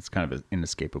bias that's kind of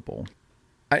inescapable.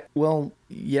 Well,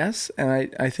 yes,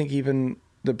 and I think even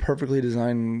the perfectly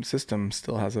designed system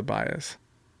still has a bias.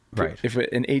 Right. If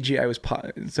an AGI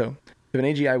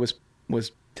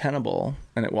was tenable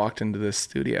and it walked into this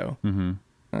studio,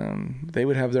 they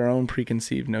would have their own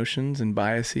preconceived notions and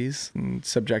biases and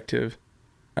subjective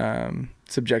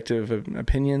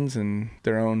opinions and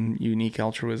their own unique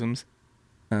altruisms.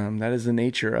 That is the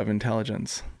nature of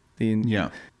intelligence.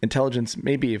 Intelligence,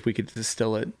 maybe if we could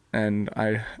distill it, and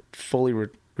I fully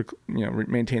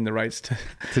maintain the rights to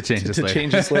change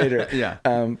this later. Yeah.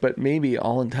 But maybe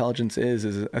all intelligence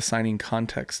is assigning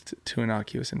context to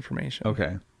innocuous information.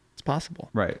 Okay. It's possible.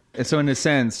 Right. And so in a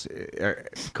sense,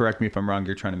 correct me if I'm wrong,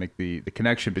 you're trying to make the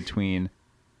connection between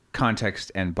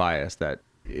context and bias, that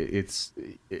it's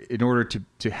in order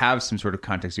to have some sort of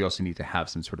context, you also need to have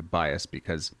some sort of bias,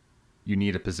 because you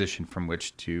need a position from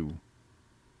which to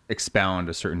expound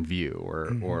a certain view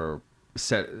or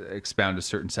expound a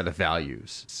certain set of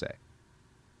values, say.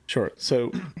 Sure. So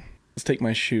let's take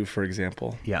my shoe, for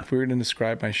example. Yeah. If we were to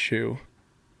describe my shoe,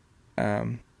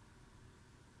 it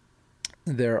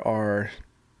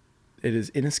is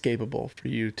inescapable for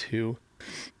you to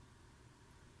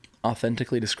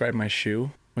authentically describe my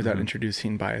shoe without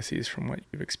introducing biases from what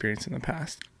you've experienced in the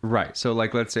past. Right. So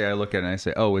like, let's say I look at it and I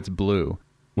say, oh, it's blue.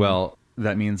 Well,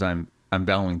 that means I'm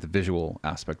valuing the visual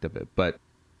aspect of it, but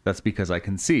that's because I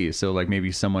can see. So like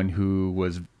maybe someone who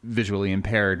was visually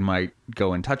impaired might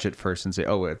go and touch it first and say,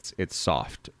 oh, it's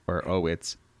soft, or, oh,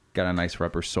 it's got a nice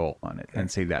rubber sole on it, and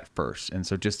say that first. And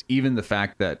so just even the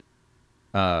fact that,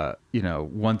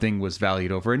 one thing was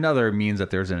valued over another means that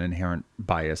there's an inherent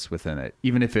bias within it,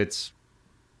 even if it's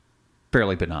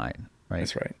fairly benign, right?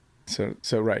 That's right. So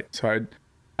right. So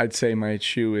I'd say my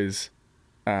shoe is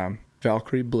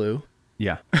Valkyrie blue.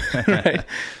 Yeah. Right.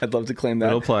 I'd love to claim that.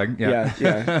 Little plug. Yeah.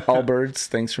 Yeah. Allbirds,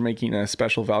 thanks for making a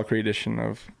special Valkyrie edition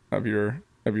of your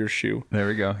shoe. There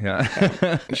we go.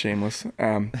 Yeah. Shameless.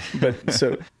 But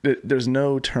so there's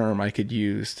no term I could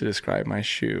use to describe my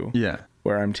shoe. Yeah.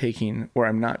 Where I'm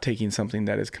not taking something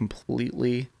that is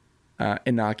completely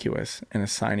innocuous and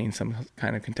assigning some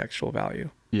kind of contextual value.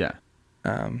 Yeah.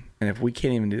 And if we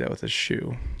can't even do that with a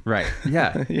shoe. Right.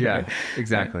 Yeah. Yeah.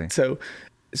 Exactly. So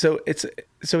it's okay.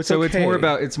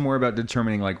 It's more about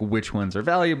determining like which ones are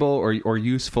valuable or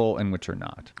useful and which are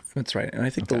not. That's right. And I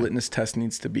think the litmus test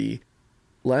needs to be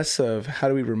less of how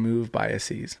do we remove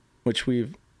biases, which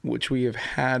we've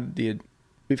had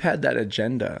that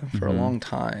agenda for a long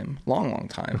time.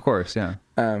 Of course, yeah.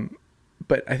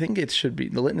 But I think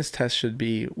the litmus test should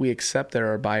be, we accept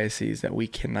there are biases that we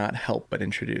cannot help but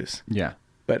introduce. Yeah.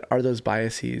 But are those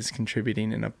biases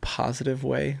contributing in a positive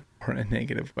way or in a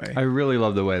negative way? I really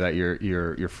love the way that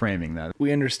you're framing that.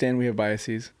 We understand we have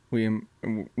biases. We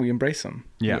embrace them.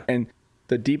 Yeah. And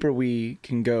the deeper we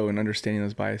can go in understanding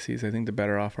those biases, I think the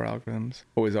better off our algorithms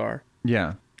always are.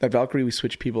 Yeah. At Valkyrie, we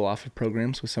switch people off of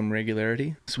programs with some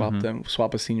regularity,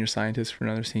 swap a senior scientist for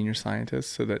another senior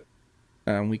scientist, so that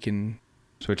we can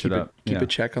switch it up, keep a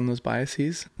check on those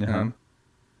biases. Uh-huh.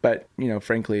 But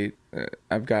frankly,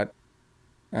 I've got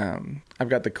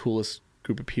the coolest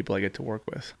group of people I get to work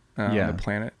with on the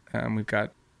planet. We've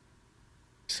got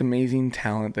some amazing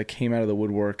talent that came out of the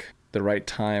woodwork, the right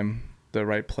time, the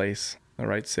right place, the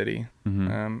right city,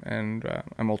 and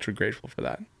I'm ultra grateful for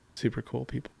that. Super cool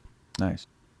people. Nice.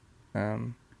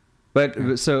 So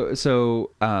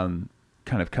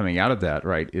kind of coming out of that,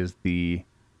 right, is there's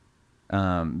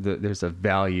a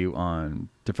value on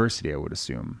diversity, I would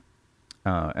assume.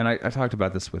 And I talked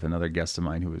about this with another guest of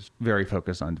mine who was very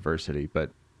focused on diversity,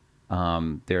 but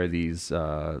there are these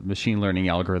machine learning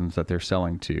algorithms that they're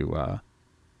selling to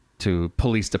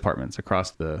police departments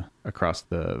across the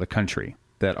country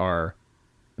that are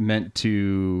meant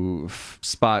to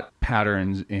spot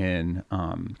patterns in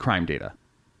crime data,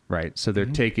 right? So they're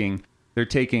taking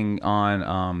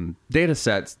on data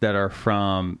sets that are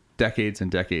from decades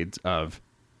and decades of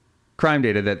crime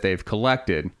data that they've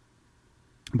collected,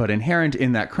 but inherent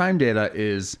in that crime data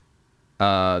is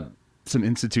some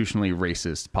institutionally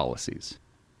racist policies,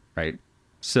 right?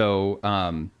 So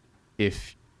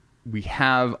if we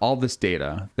have all this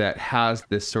data that has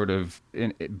this sort of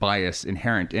bias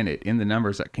inherent in it, in the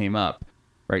numbers that came up,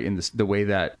 right? In the way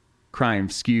that crime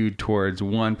skewed towards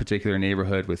one particular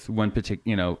neighborhood with one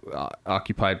particular,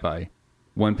 occupied by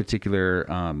one particular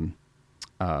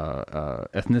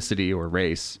ethnicity or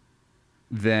race,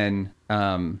 then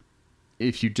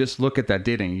if you just look at that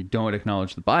data and you don't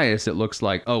acknowledge the bias, it looks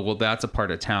like, oh, well, that's a part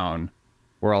of town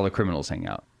where all the criminals hang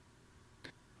out,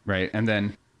 right? And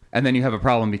then you have a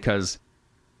problem because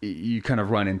you kind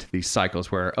of run into these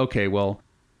cycles where, okay, well,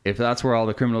 if that's where all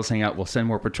the criminals hang out, we'll send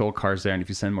more patrol cars there. And if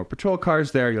you send more patrol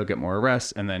cars there, you'll get more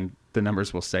arrests. And then the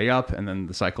numbers will stay up. And then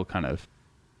the cycle kind of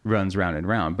runs round and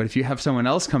round. But if you have someone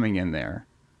else coming in there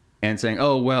and saying,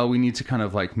 oh, well, we need to kind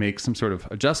of like make some sort of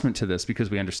adjustment to this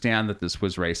because we understand that this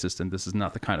was racist and this is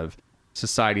not the kind of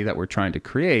society that we're trying to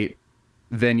create,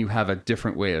 then you have a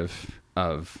different way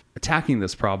of attacking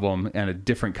this problem and a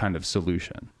different kind of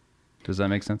solution. Does that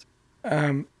make sense?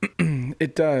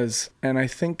 It does. And I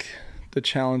think the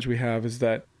challenge we have is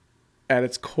that at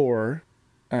its core,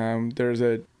 there's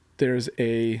a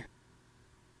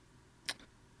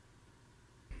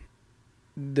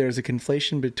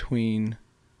conflation between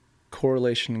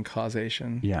correlation and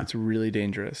causation. Yeah. It's really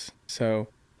dangerous. So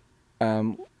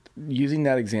using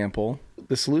that example,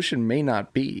 the solution may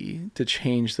not be to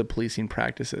change the policing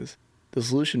practices. The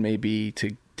solution may be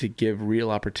to give real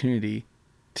opportunity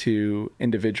to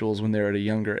individuals when they're at a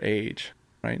younger age,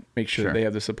 right? Make sure that they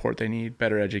have the support they need,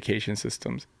 better education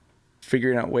systems,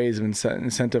 figuring out ways of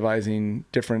incentivizing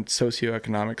different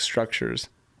socioeconomic structures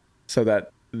so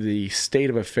that the state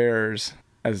of affairs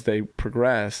as they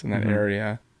progress in that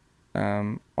area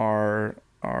are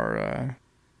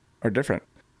different.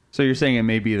 So you're saying it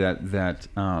may be that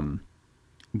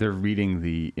they're reading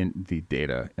the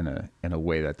data in a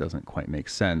way that doesn't quite make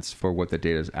sense for what the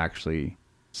data is actually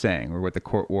saying, or what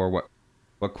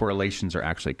correlations are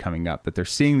actually coming up. That they're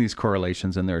seeing these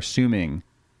correlations and they're assuming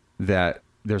that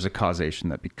there's a causation,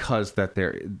 that because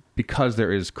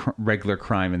there is regular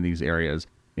crime in these areas,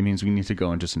 it means we need to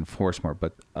go and just enforce more.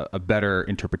 But a better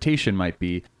interpretation might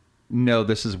be, no,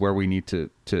 this is where we need to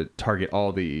target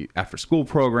all the after school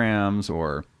programs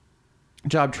or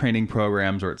job training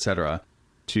programs or et cetera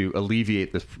to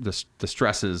alleviate the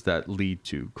stresses that lead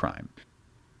to crime.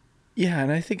 Yeah,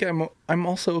 and I think I'm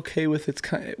also okay with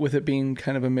it being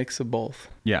kind of a mix of both.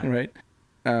 Yeah. Right.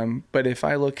 But if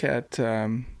I look at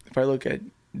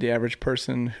the average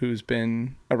person who's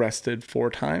been arrested 4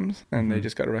 times and they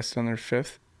just got arrested on their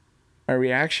 5th, my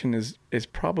reaction is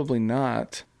probably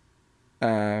not.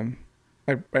 My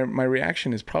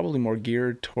reaction is probably more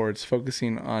geared towards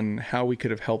focusing on how we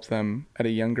could have helped them at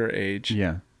a younger age.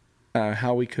 Yeah.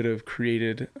 How we could have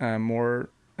created more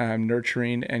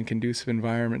nurturing and conducive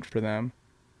environment for them,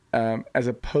 as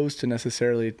opposed to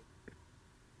necessarily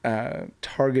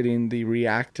targeting the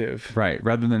reactive. Right.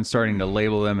 Rather than starting to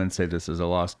label them and say this is a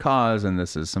lost cause and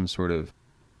this is some sort of,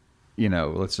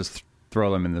 let's just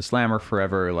throw them in the slammer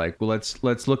forever. Like, well,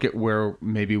 let's look at where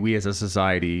maybe we as a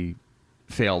society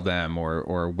failed them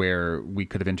or where we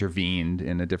could have intervened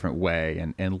in a different way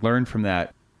and learn from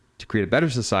that to create a better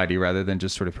society rather than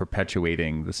just sort of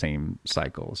perpetuating the same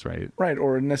cycles, right? Right,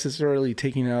 or necessarily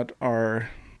taking out our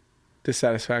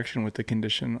dissatisfaction with the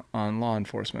condition on law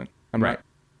enforcement. I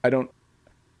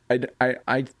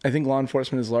think law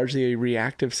enforcement is largely a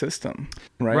reactive system,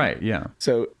 right? Right, yeah.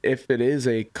 So if there is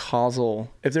a causal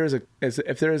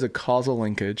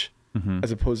linkage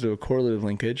as opposed to a correlative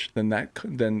linkage,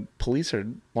 then police are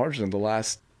largely the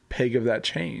last peg of that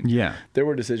chain. Yeah. There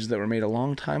were decisions that were made a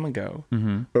long time ago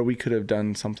where we could have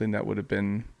done something that would have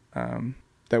been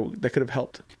that could have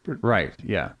helped. Right.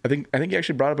 Yeah. I think you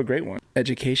actually brought up a great one.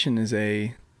 Education is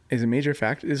a major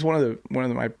factor. It's one of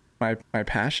my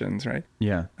passions, right?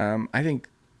 Yeah. I think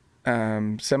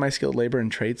semi-skilled labor in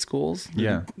trade schools,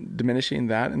 diminishing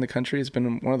that in the country has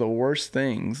been one of the worst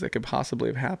things that could possibly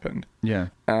have happened. Yeah.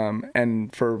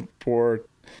 And for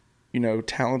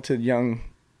talented young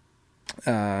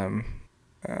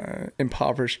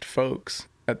impoverished folks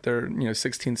at their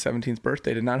 16th 17th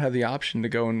birthday to not have the option to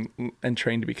go and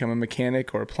train to become a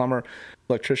mechanic or a plumber,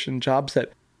 electrician, jobs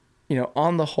that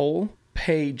on the whole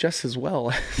pay just as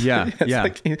well.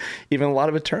 Like even a lot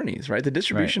of attorneys, right? The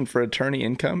distribution for attorney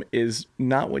income is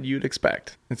not what you'd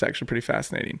expect. It's actually pretty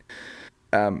fascinating.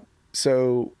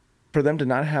 So for them to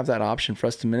not have that option, for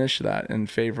us to diminish that in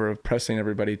favor of pressing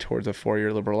everybody towards a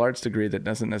 4-year liberal arts degree that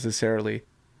doesn't necessarily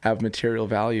have material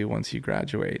value once you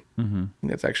graduate,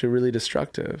 that's actually really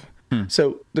destructive.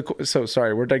 So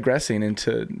sorry, we're digressing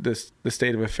into the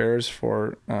state of affairs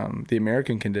for the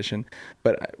American condition,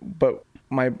 but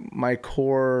my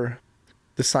core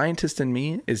The scientist in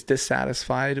me is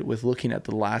dissatisfied with looking at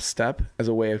the last step as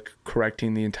a way of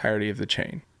correcting the entirety of the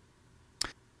chain.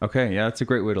 Okay, yeah, that's a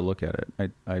great way to look at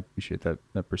it. I appreciate that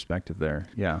perspective there.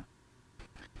 Yeah.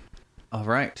 All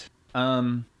right.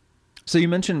 So you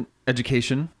mentioned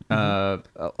education, a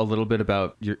little bit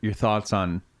about your thoughts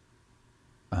on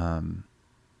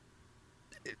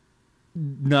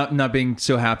not being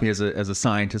so happy as a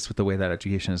scientist with the way that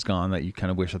education has gone, that you kind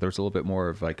of wish that there was a little bit more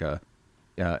of like a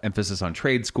emphasis on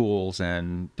trade schools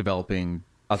and developing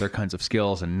other kinds of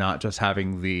skills and not just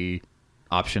having the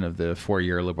option of the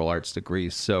 4-year liberal arts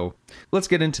degrees. So let's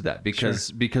get into that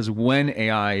because when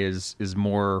AI is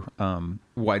more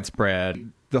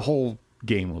widespread, the whole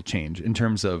game will change in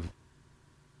terms of,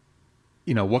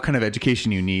 you know, what kind of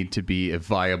education you need to be a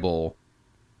viable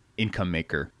income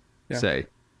maker, say,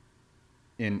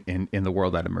 in the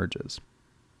world that emerges.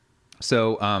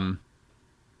 So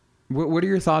what are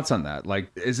your thoughts on that?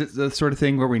 Like, is it the sort of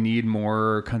thing where we need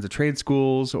more kinds of trade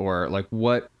schools, or like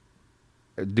what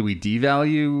do we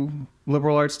devalue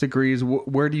liberal arts degrees?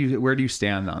 Where do you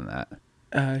stand on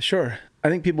that? Sure. I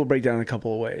think people break down in a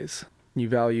couple of ways. You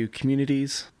value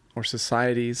communities or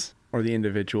societies or the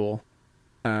individual,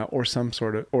 or some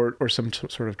sort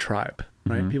of tribe,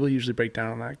 right? People usually break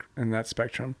down on that in that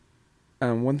spectrum.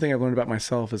 One thing I've learned about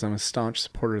myself is I'm a staunch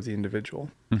supporter of the individual,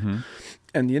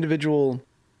 and the individual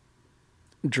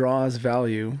draws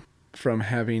value from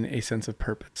having a sense of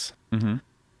purpose.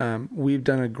 We've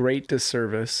done a great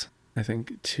disservice, I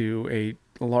think, to a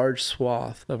large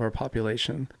swath of our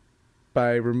population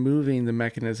by removing the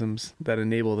mechanisms that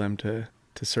enable them to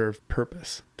serve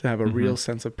purpose, to have a real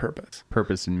sense of purpose.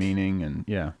 Purpose and meaning, and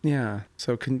yeah. Yeah.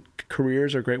 So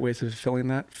careers are great ways of fulfilling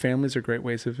that. Families are great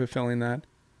ways of fulfilling that.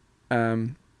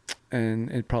 And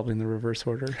probably in the reverse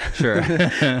order. Sure.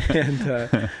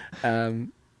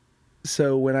 And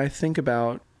so when I think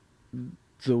about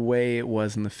the way it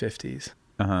was in the 50s,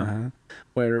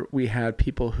 where we had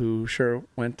people who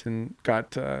went and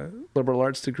got liberal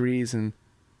arts degrees and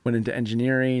went into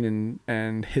engineering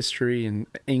and history and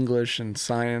English and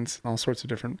science and all sorts of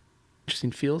different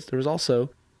interesting fields. There was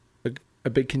also a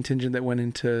big contingent that went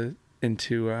into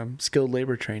skilled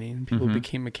labor training. People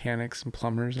became mechanics and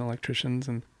plumbers and electricians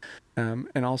and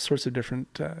all sorts of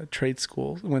different trade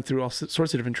schools. Went through all sorts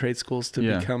of different trade schools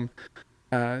to become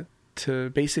to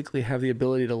basically have the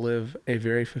ability to live a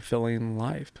very fulfilling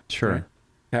life. Sure. Right?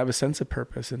 To have a sense of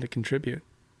purpose and to contribute.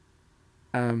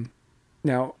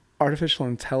 Now, artificial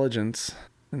intelligence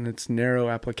and its narrow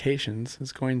applications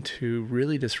is going to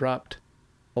really disrupt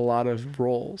a lot of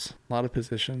roles, a lot of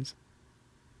positions.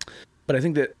 But I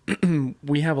think that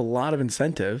we have a lot of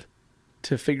incentive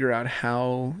to figure out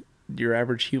how your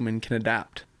average human can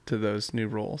adapt to those new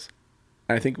roles.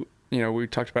 And I think, we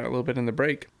talked about it a little bit in the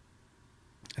break.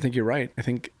 I think you're right. I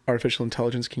think artificial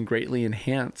intelligence can greatly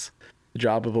enhance the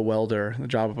job of a welder, the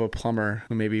job of a plumber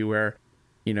who maybe wear,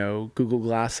 Google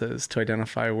glasses to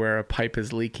identify where a pipe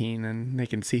is leaking, and they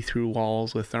can see through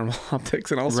walls with thermal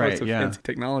optics and all sorts of fancy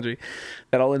technology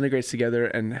that all integrates together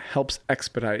and helps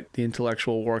expedite the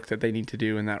intellectual work that they need to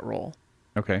do in that role.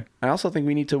 Okay. I also think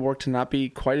we need to work to not be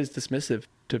quite as dismissive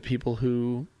to people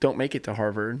who don't make it to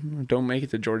Harvard, don't make it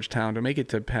to Georgetown, don't make it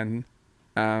to Penn,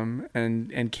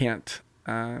 and can't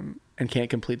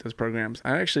complete those programs.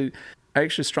 I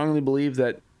actually strongly believe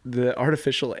that the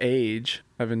artificial age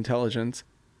of intelligence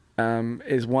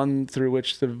is one through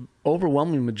which the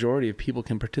overwhelming majority of people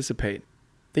can participate.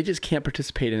 They just can't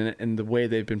participate in it in the way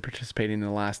they've been participating in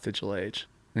the last digital age.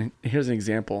 And here's an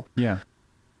example. Yeah.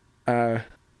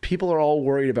 People are all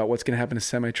worried about what's going to happen to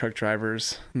semi-truck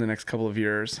drivers in the next couple of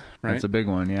years, right? That's a big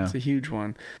one, yeah. It's a huge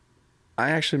one. I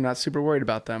actually am not super worried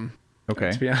about them.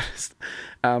 Okay. To be honest,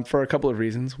 for a couple of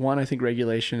reasons. One, I think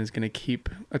regulation is going to keep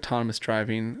autonomous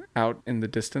driving out in the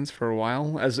distance for a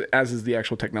while, as is the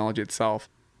actual technology itself.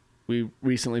 We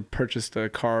recently purchased a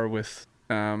car with,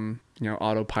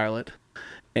 autopilot,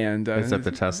 and is that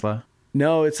the Tesla?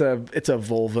 No, it's a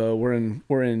Volvo.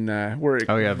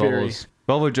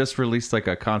 Volvo just released like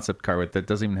a concept car that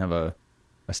doesn't even have a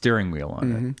steering wheel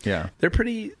on it. Yeah, they're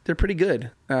pretty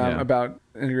good about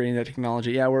integrating that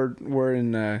technology. Yeah, we're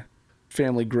in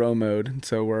family grow mode, and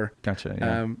so we're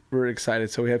excited.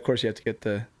 So we have to get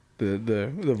the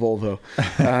Volvo,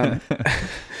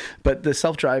 but the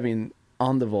self-driving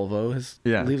on the Volvo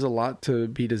leaves a lot to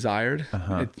be desired.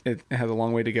 It has a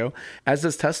long way to go, as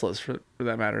does Tesla's for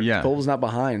that matter. Yeah, Volvo's not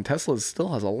behind. Tesla still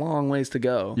has a long ways to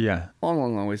go. Yeah,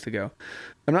 long ways to go.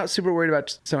 I'm not super worried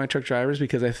about semi-truck drivers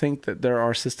because I think that there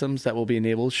are systems that will be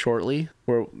enabled shortly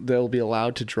where they'll be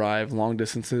allowed to drive long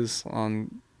distances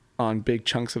on big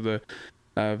chunks of the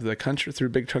the country, through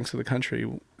big chunks of the country,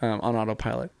 on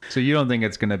autopilot. So you don't think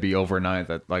it's going to be overnight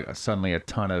that like suddenly a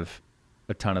ton of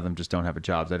them just don't have a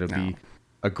job? That it'll be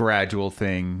a gradual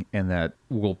thing, and that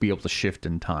we'll be able to shift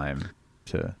in time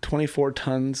to 24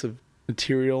 tons of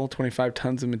material, 25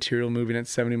 tons of material moving at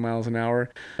 70 miles an hour.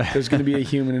 There's going to be a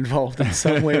human involved in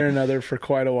some way or another for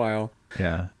quite a while.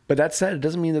 Yeah. But that said, it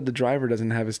doesn't mean that the driver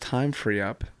doesn't have his time free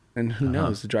up. And who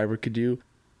knows, the driver could do.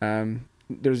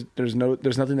 There's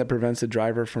nothing that prevents the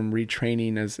driver from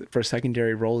retraining for a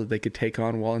secondary role that they could take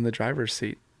on while in the driver's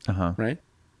seat. Right?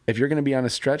 If you're going to be on a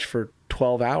stretch for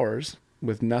 12 hours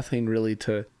with nothing really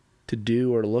to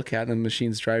do or look at, and the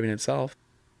machine's driving itself,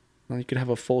 well, you could have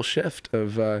a full shift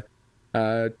of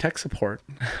tech support.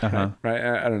 Right?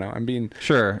 I don't know. I'm being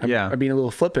a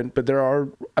little flippant, but there are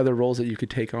other roles that you could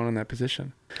take on in that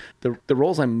position. The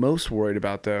roles I'm most worried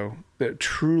about, though, that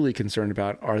truly concerned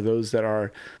about, are those that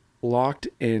are locked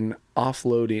in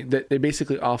offloading. That they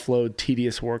basically offload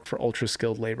tedious work for ultra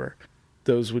skilled labor.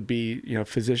 Those would be,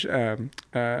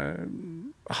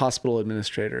 hospital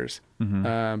administrators,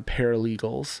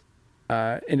 paralegals,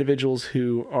 individuals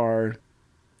who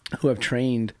have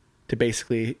trained to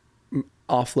basically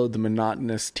offload the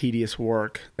monotonous, tedious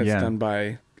work that's done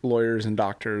by lawyers and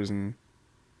doctors and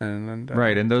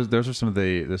right. And those are some of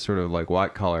the sort of like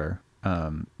white collar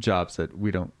jobs that we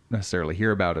don't necessarily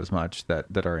hear about as much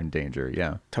that are in danger.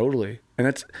 Yeah, totally. And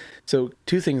that's so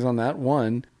two things on that.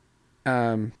 One,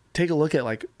 take a look at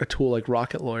like a tool like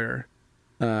Rocket Lawyer,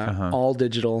 all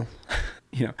digital,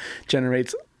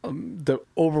 generates the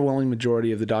overwhelming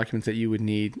majority of the documents that you would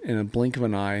need in a blink of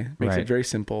an eye, makes it very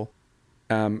simple.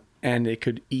 And it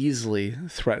could easily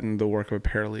threaten the work of a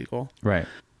paralegal. Right.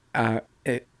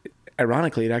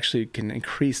 Ironically, it actually can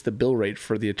increase the bill rate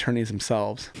for the attorneys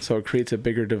themselves. So it creates a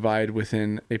bigger divide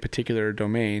within a particular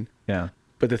domain. Yeah.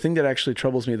 But the thing that actually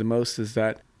troubles me the most is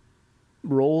that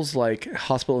roles like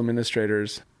hospital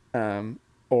administrators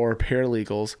or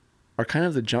paralegals are kind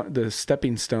of the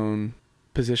stepping stone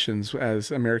positions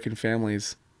as American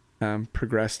families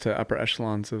progress to upper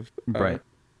echelons of the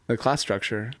class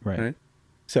structure. Right.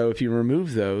 So if you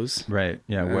remove those, right,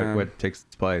 yeah, what takes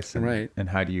its place, and, and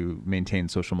how do you maintain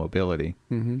social mobility?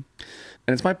 Mm-hmm. And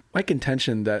it's my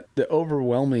contention that the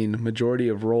overwhelming majority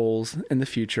of roles in the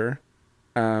future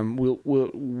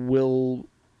will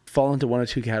fall into one of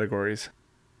two categories: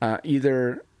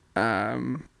 either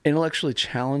intellectually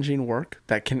challenging work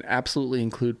that can absolutely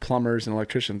include plumbers and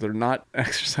electricians. They're not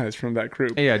exercised from that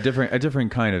group. Yeah, a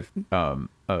different kind of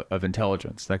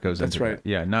intelligence that goes into that.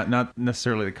 Yeah, not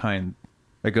necessarily the kind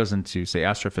that goes into, say,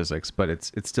 astrophysics, but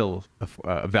it's still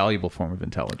a valuable form of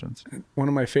intelligence. One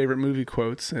of my favorite movie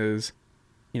quotes is,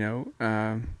 from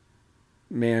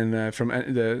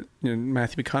Matthew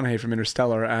McConaughey from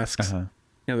Interstellar asks,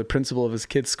 the principal of his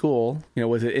kid's school,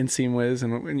 was it inseam whiz,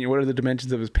 and what are the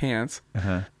dimensions of his pants?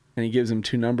 And he gives him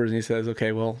two numbers, and he says,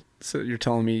 okay, well, so you're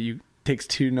telling me you takes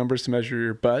two numbers to measure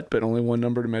your butt, but only one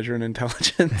number to measure an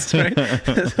intelligence, right?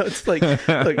 So it's like,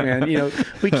 look, man,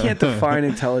 we can't define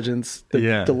intelligence.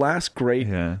 The last great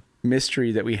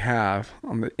mystery that we have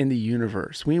in the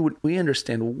universe, we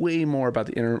understand way more about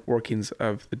the inner workings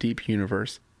of the deep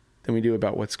universe than we do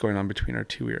about what's going on between our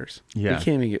two ears. Yeah. We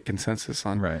can't even get consensus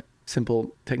on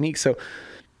simple techniques. So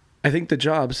I think the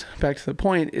jobs, back to the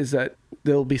point, is that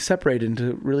they'll be separated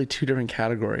into really two different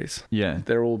categories. Yeah.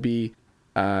 There will be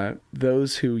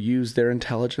those who use their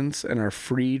intelligence and are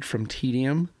freed from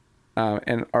tedium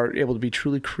and are able to be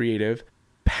truly creative,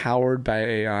 powered by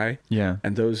AI. Yeah.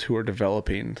 And those who are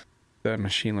developing the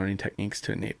machine learning techniques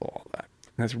to enable all that.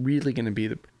 And that's really going to be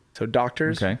so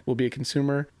doctors will be a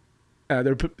consumer.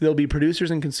 There'll be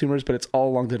producers and consumers, but it's all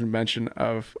along the dimension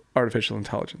of artificial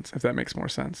intelligence, if that makes more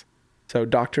sense. So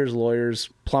doctors, lawyers,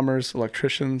 plumbers,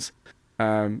 electricians,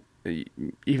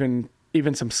 even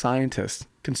some scientists,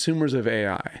 consumers of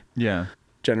AI,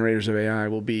 generators of AI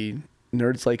will be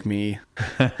nerds like me.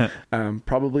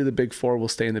 Probably the big four will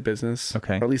stay in the business, or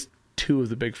at least two of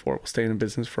the big four will stay in the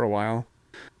business for a while.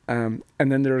 And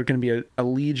then there are going to be a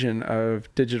legion of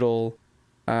digital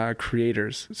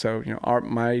creators. So,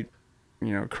 my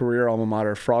career alma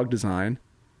mater, Frog Design,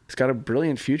 it's got a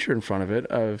brilliant future in front of it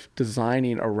of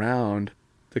designing around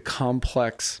the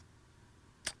complex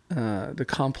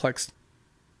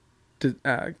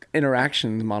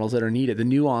interaction models that are needed, the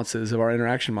nuances of our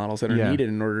interaction models that are needed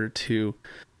in order to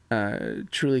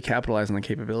truly capitalize on the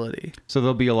capability. So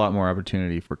there'll be a lot more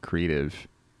opportunity for creative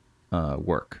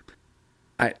work.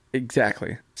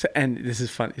 Exactly. So, and this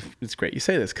is fun. It's great you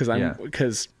say this because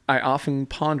I often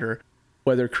ponder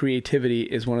whether creativity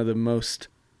is one of the most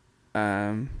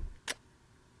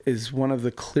is one of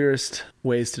the clearest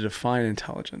ways to define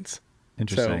intelligence.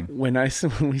 Interesting. So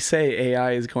when we say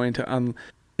AI is going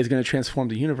to transform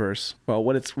the universe, well,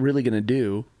 what it's really going to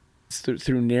do is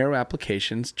through narrow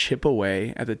applications, chip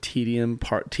away at the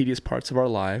tedious parts of our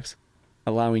lives,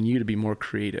 allowing you to be more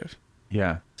creative.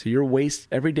 Yeah. So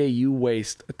every day you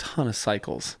waste a ton of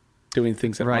cycles doing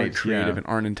things that aren't creative and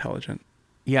aren't intelligent.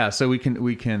 Yeah. So we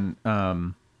can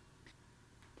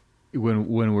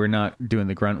when we're not doing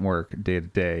the grunt work day to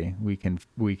day, we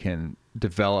can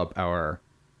develop our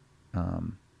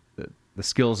the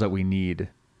skills that we need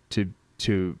to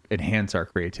enhance our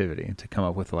creativity and to come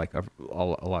up with like a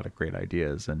lot of great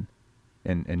ideas and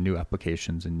new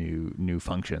applications and new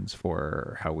functions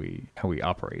for how we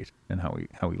operate and how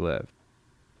we live.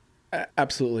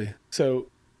 Absolutely. So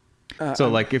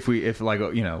like if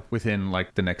within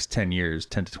like the next 10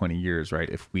 to 20 years, right?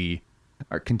 If we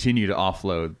continue to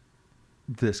offload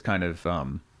this kind of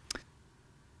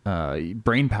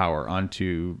brain power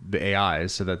onto the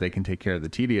AIs so that they can take care of the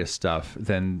tedious stuff,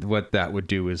 then what that would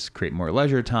do is create more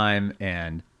leisure time,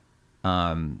 and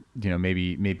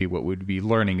maybe what we'd be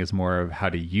learning is more of how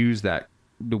to use that,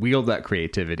 to wield that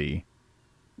creativity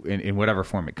in whatever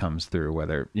form it comes through,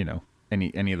 whether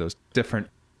any of those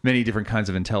many different kinds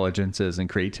of intelligences and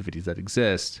creativities that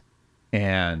exist,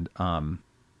 and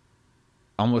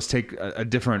almost take a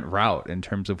different route in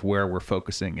terms of where we're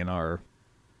focusing in our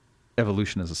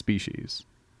evolution as a species.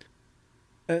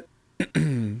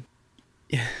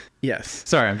 Yes.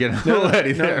 Sorry, I'm getting a little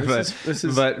heady there, this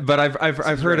is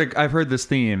I've heard this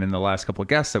theme in the last couple of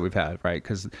guests that we've had, right?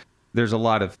 Because there's a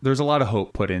lot of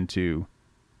hope put into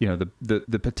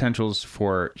the potentials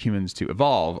for humans to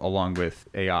evolve along with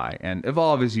AI, and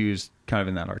evolve is used kind of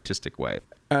in that artistic way.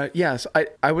 Yes,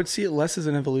 I would see it less as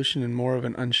an evolution and more of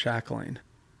an unshackling.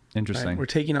 Interesting. Right? We're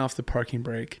taking off the parking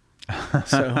brake.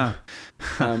 So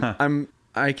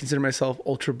I consider myself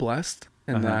ultra blessed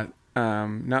in that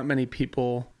not many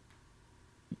people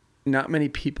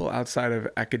outside of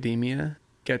academia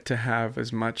get to have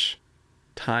as much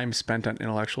time spent on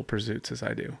intellectual pursuits as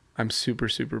I do. I'm super,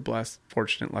 super blessed,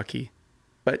 fortunate, lucky.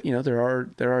 But there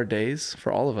are days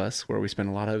for all of us where we spend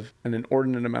an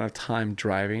inordinate amount of time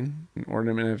driving, an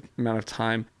inordinate amount of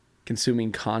time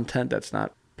consuming content that's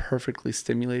not perfectly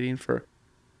stimulating for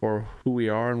who we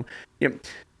are. And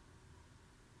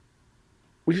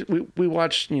we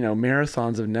watch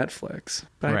marathons of Netflix,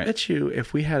 but I bet you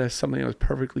if we had something that was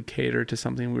perfectly catered to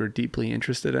something we were deeply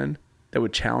interested in, that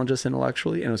would challenge us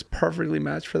intellectually, and it was perfectly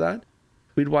matched for that,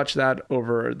 we'd watch that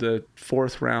over the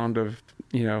fourth round of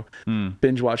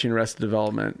binge watching Arrested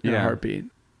Development in a heartbeat.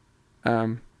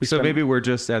 Maybe we're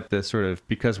just at the sort of,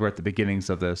 because we're at the beginnings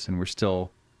of this and we're still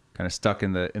kind of stuck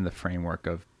in the framework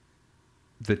of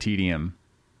the tedium,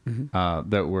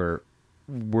 that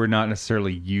we're not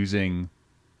necessarily using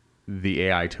the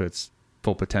AI to its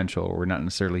full potential. We're not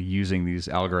necessarily using these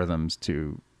algorithms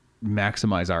to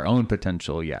maximize our own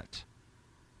potential yet.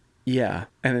 Yeah,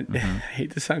 and I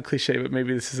hate to sound cliche, but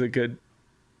maybe this is a good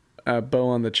bow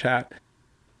on the chat.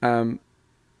 It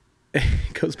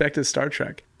goes back to Star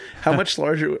Trek. How much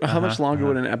longer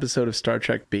would an episode of Star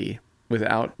Trek be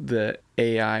without the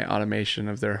AI automation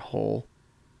of their whole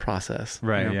process?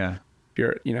 Right. Yeah. If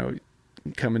you're,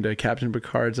 come into Captain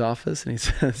Picard's office and he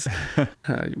says,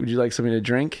 would you like something to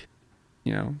drink?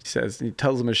 He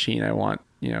tells the machine, I want,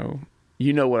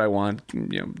 what I want,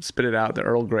 spit it out, the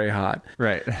Earl Grey hot.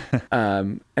 Right.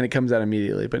 And it comes out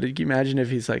immediately. But can you imagine if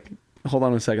he's like, hold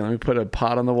on a second, let me put a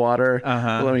pot on the water.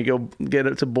 Let me go get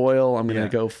it to boil. I'm going to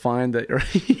go find that.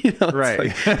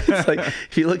 Right. It's like,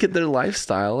 if you look at their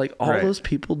lifestyle, like all those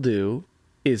people do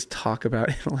is talk about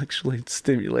intellectually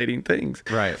stimulating things.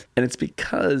 Right. And it's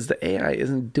because the AI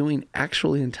isn't doing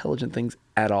actually intelligent things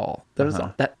at all.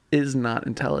 That is not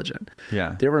intelligent.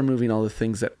 Yeah. They're removing all the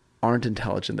things that aren't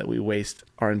intelligent that we waste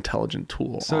our intelligent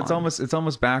tool on. So it's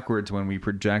almost backwards when we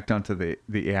project onto the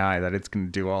AI that it's going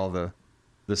to do all the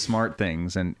smart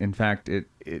things, and in fact it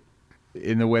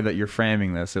in the way that you're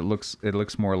framing this, it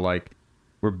looks more like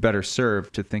we're better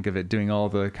served to think of it doing all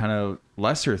the kind of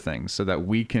lesser things so that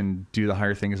we can do the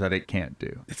higher things that it can't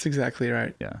do. It's exactly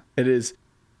right. Yeah. It is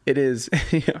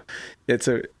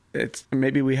it's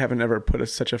maybe we haven't ever put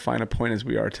such a fine a point as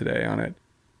we are today on it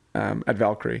at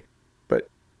Valkyrie, but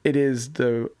it is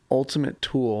the ultimate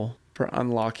tool for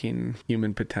unlocking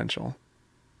human potential.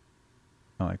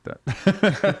 I like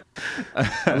that.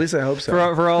 At least I hope so.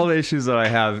 For all the issues that I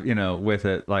have, with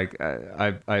it, like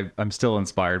I'm still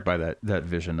inspired by that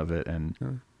vision of it, and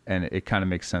it kind of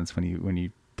makes sense when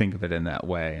you think of it in that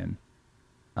way.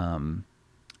 And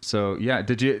so yeah,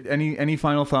 did you any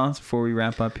final thoughts before we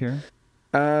wrap up here?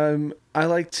 I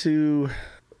like to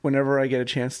whenever I get a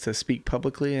chance to speak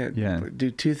publicly,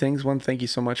 do two things. One, thank you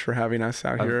so much for having us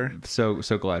out here. I'm so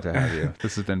glad to have you.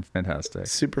 This has been fantastic.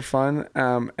 Super fun.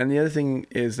 And the other thing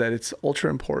is that it's ultra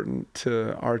important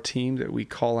to our team that we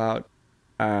call out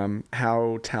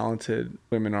how talented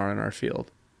women are in our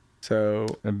field. So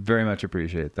I very much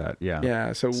appreciate that. Yeah.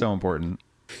 Yeah. So important.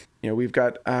 We've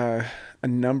got a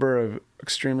number of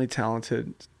extremely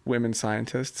talented women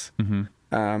scientists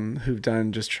who've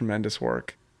done just tremendous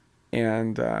work.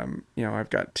 And, I've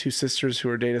got two sisters who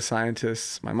are data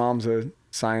scientists. My mom's a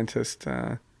scientist,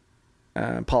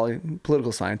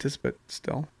 political scientist, but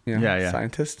still,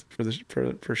 scientist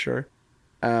for sure.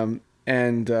 And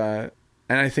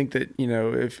I think that,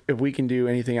 if we can do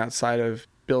anything outside of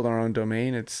build our own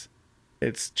domain, it's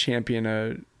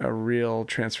champion a real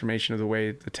transformation of the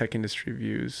way the tech industry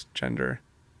views gender.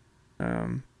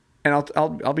 And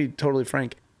I'll be totally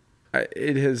frank.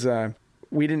 It has,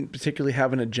 we didn't particularly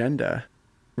have an agenda,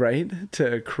 right?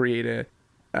 To create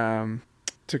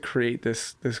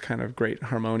this kind of great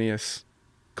harmonious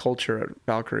culture at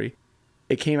Valkyrie.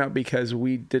 It came out because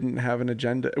we didn't have an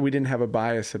agenda. We didn't have a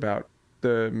bias about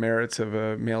the merits of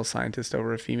a male scientist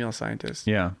over a female scientist.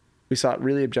 Yeah. We saw it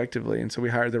really objectively. And so we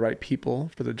hired the right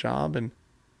people for the job. And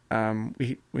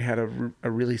we had a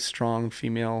really strong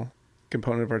female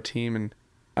component of our team. And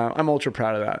I'm ultra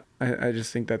proud of that. I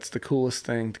just think that's the coolest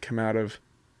thing to come out of,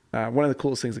 one of the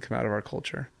coolest things to come out of our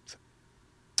culture. So.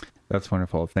 That's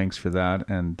wonderful. Thanks for that.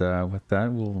 And with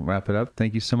that, we'll wrap it up.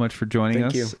 Thank you so much for joining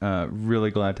us. Thank you.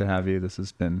 Really glad to have you. This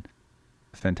has been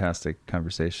a fantastic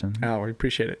conversation. Oh, we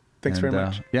appreciate it. Thanks very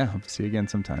much. Yeah, hope to see you again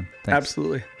sometime. Thanks.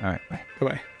 Absolutely. All right. Bye.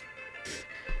 Bye-bye.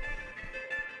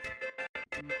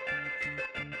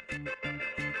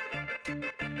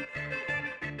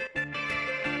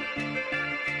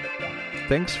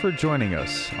 Thanks for joining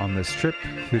us on this trip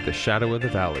through the shadow of the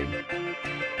valley.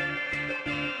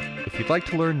 If you'd like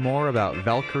to learn more about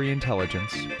Valkyrie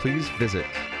Intelligence, please visit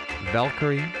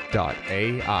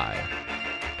valkyrie.ai.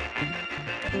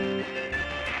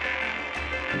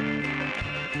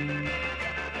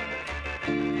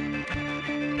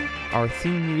 Our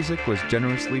theme music was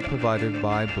generously provided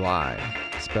by Bly,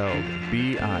 spelled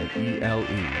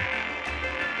B-I-E-L-E.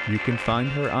 You can find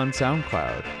her on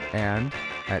SoundCloud and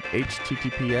at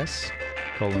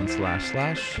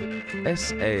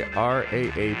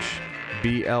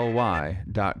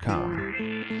https://sarahbly.com.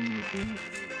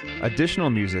 Additional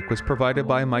music was provided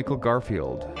by Michael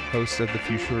Garfield, host of the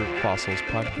Future Fossils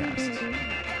podcast.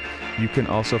 You can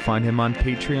also find him on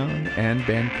Patreon and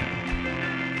Bandcamp.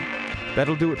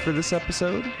 That'll do it for this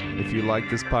episode. If you like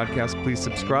this podcast, please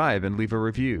subscribe and leave a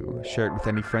review. Share it with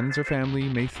any friends or family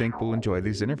you may think will enjoy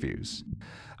these interviews.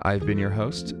 I've been your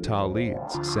host, Tal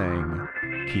Leeds, saying,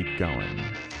 keep going.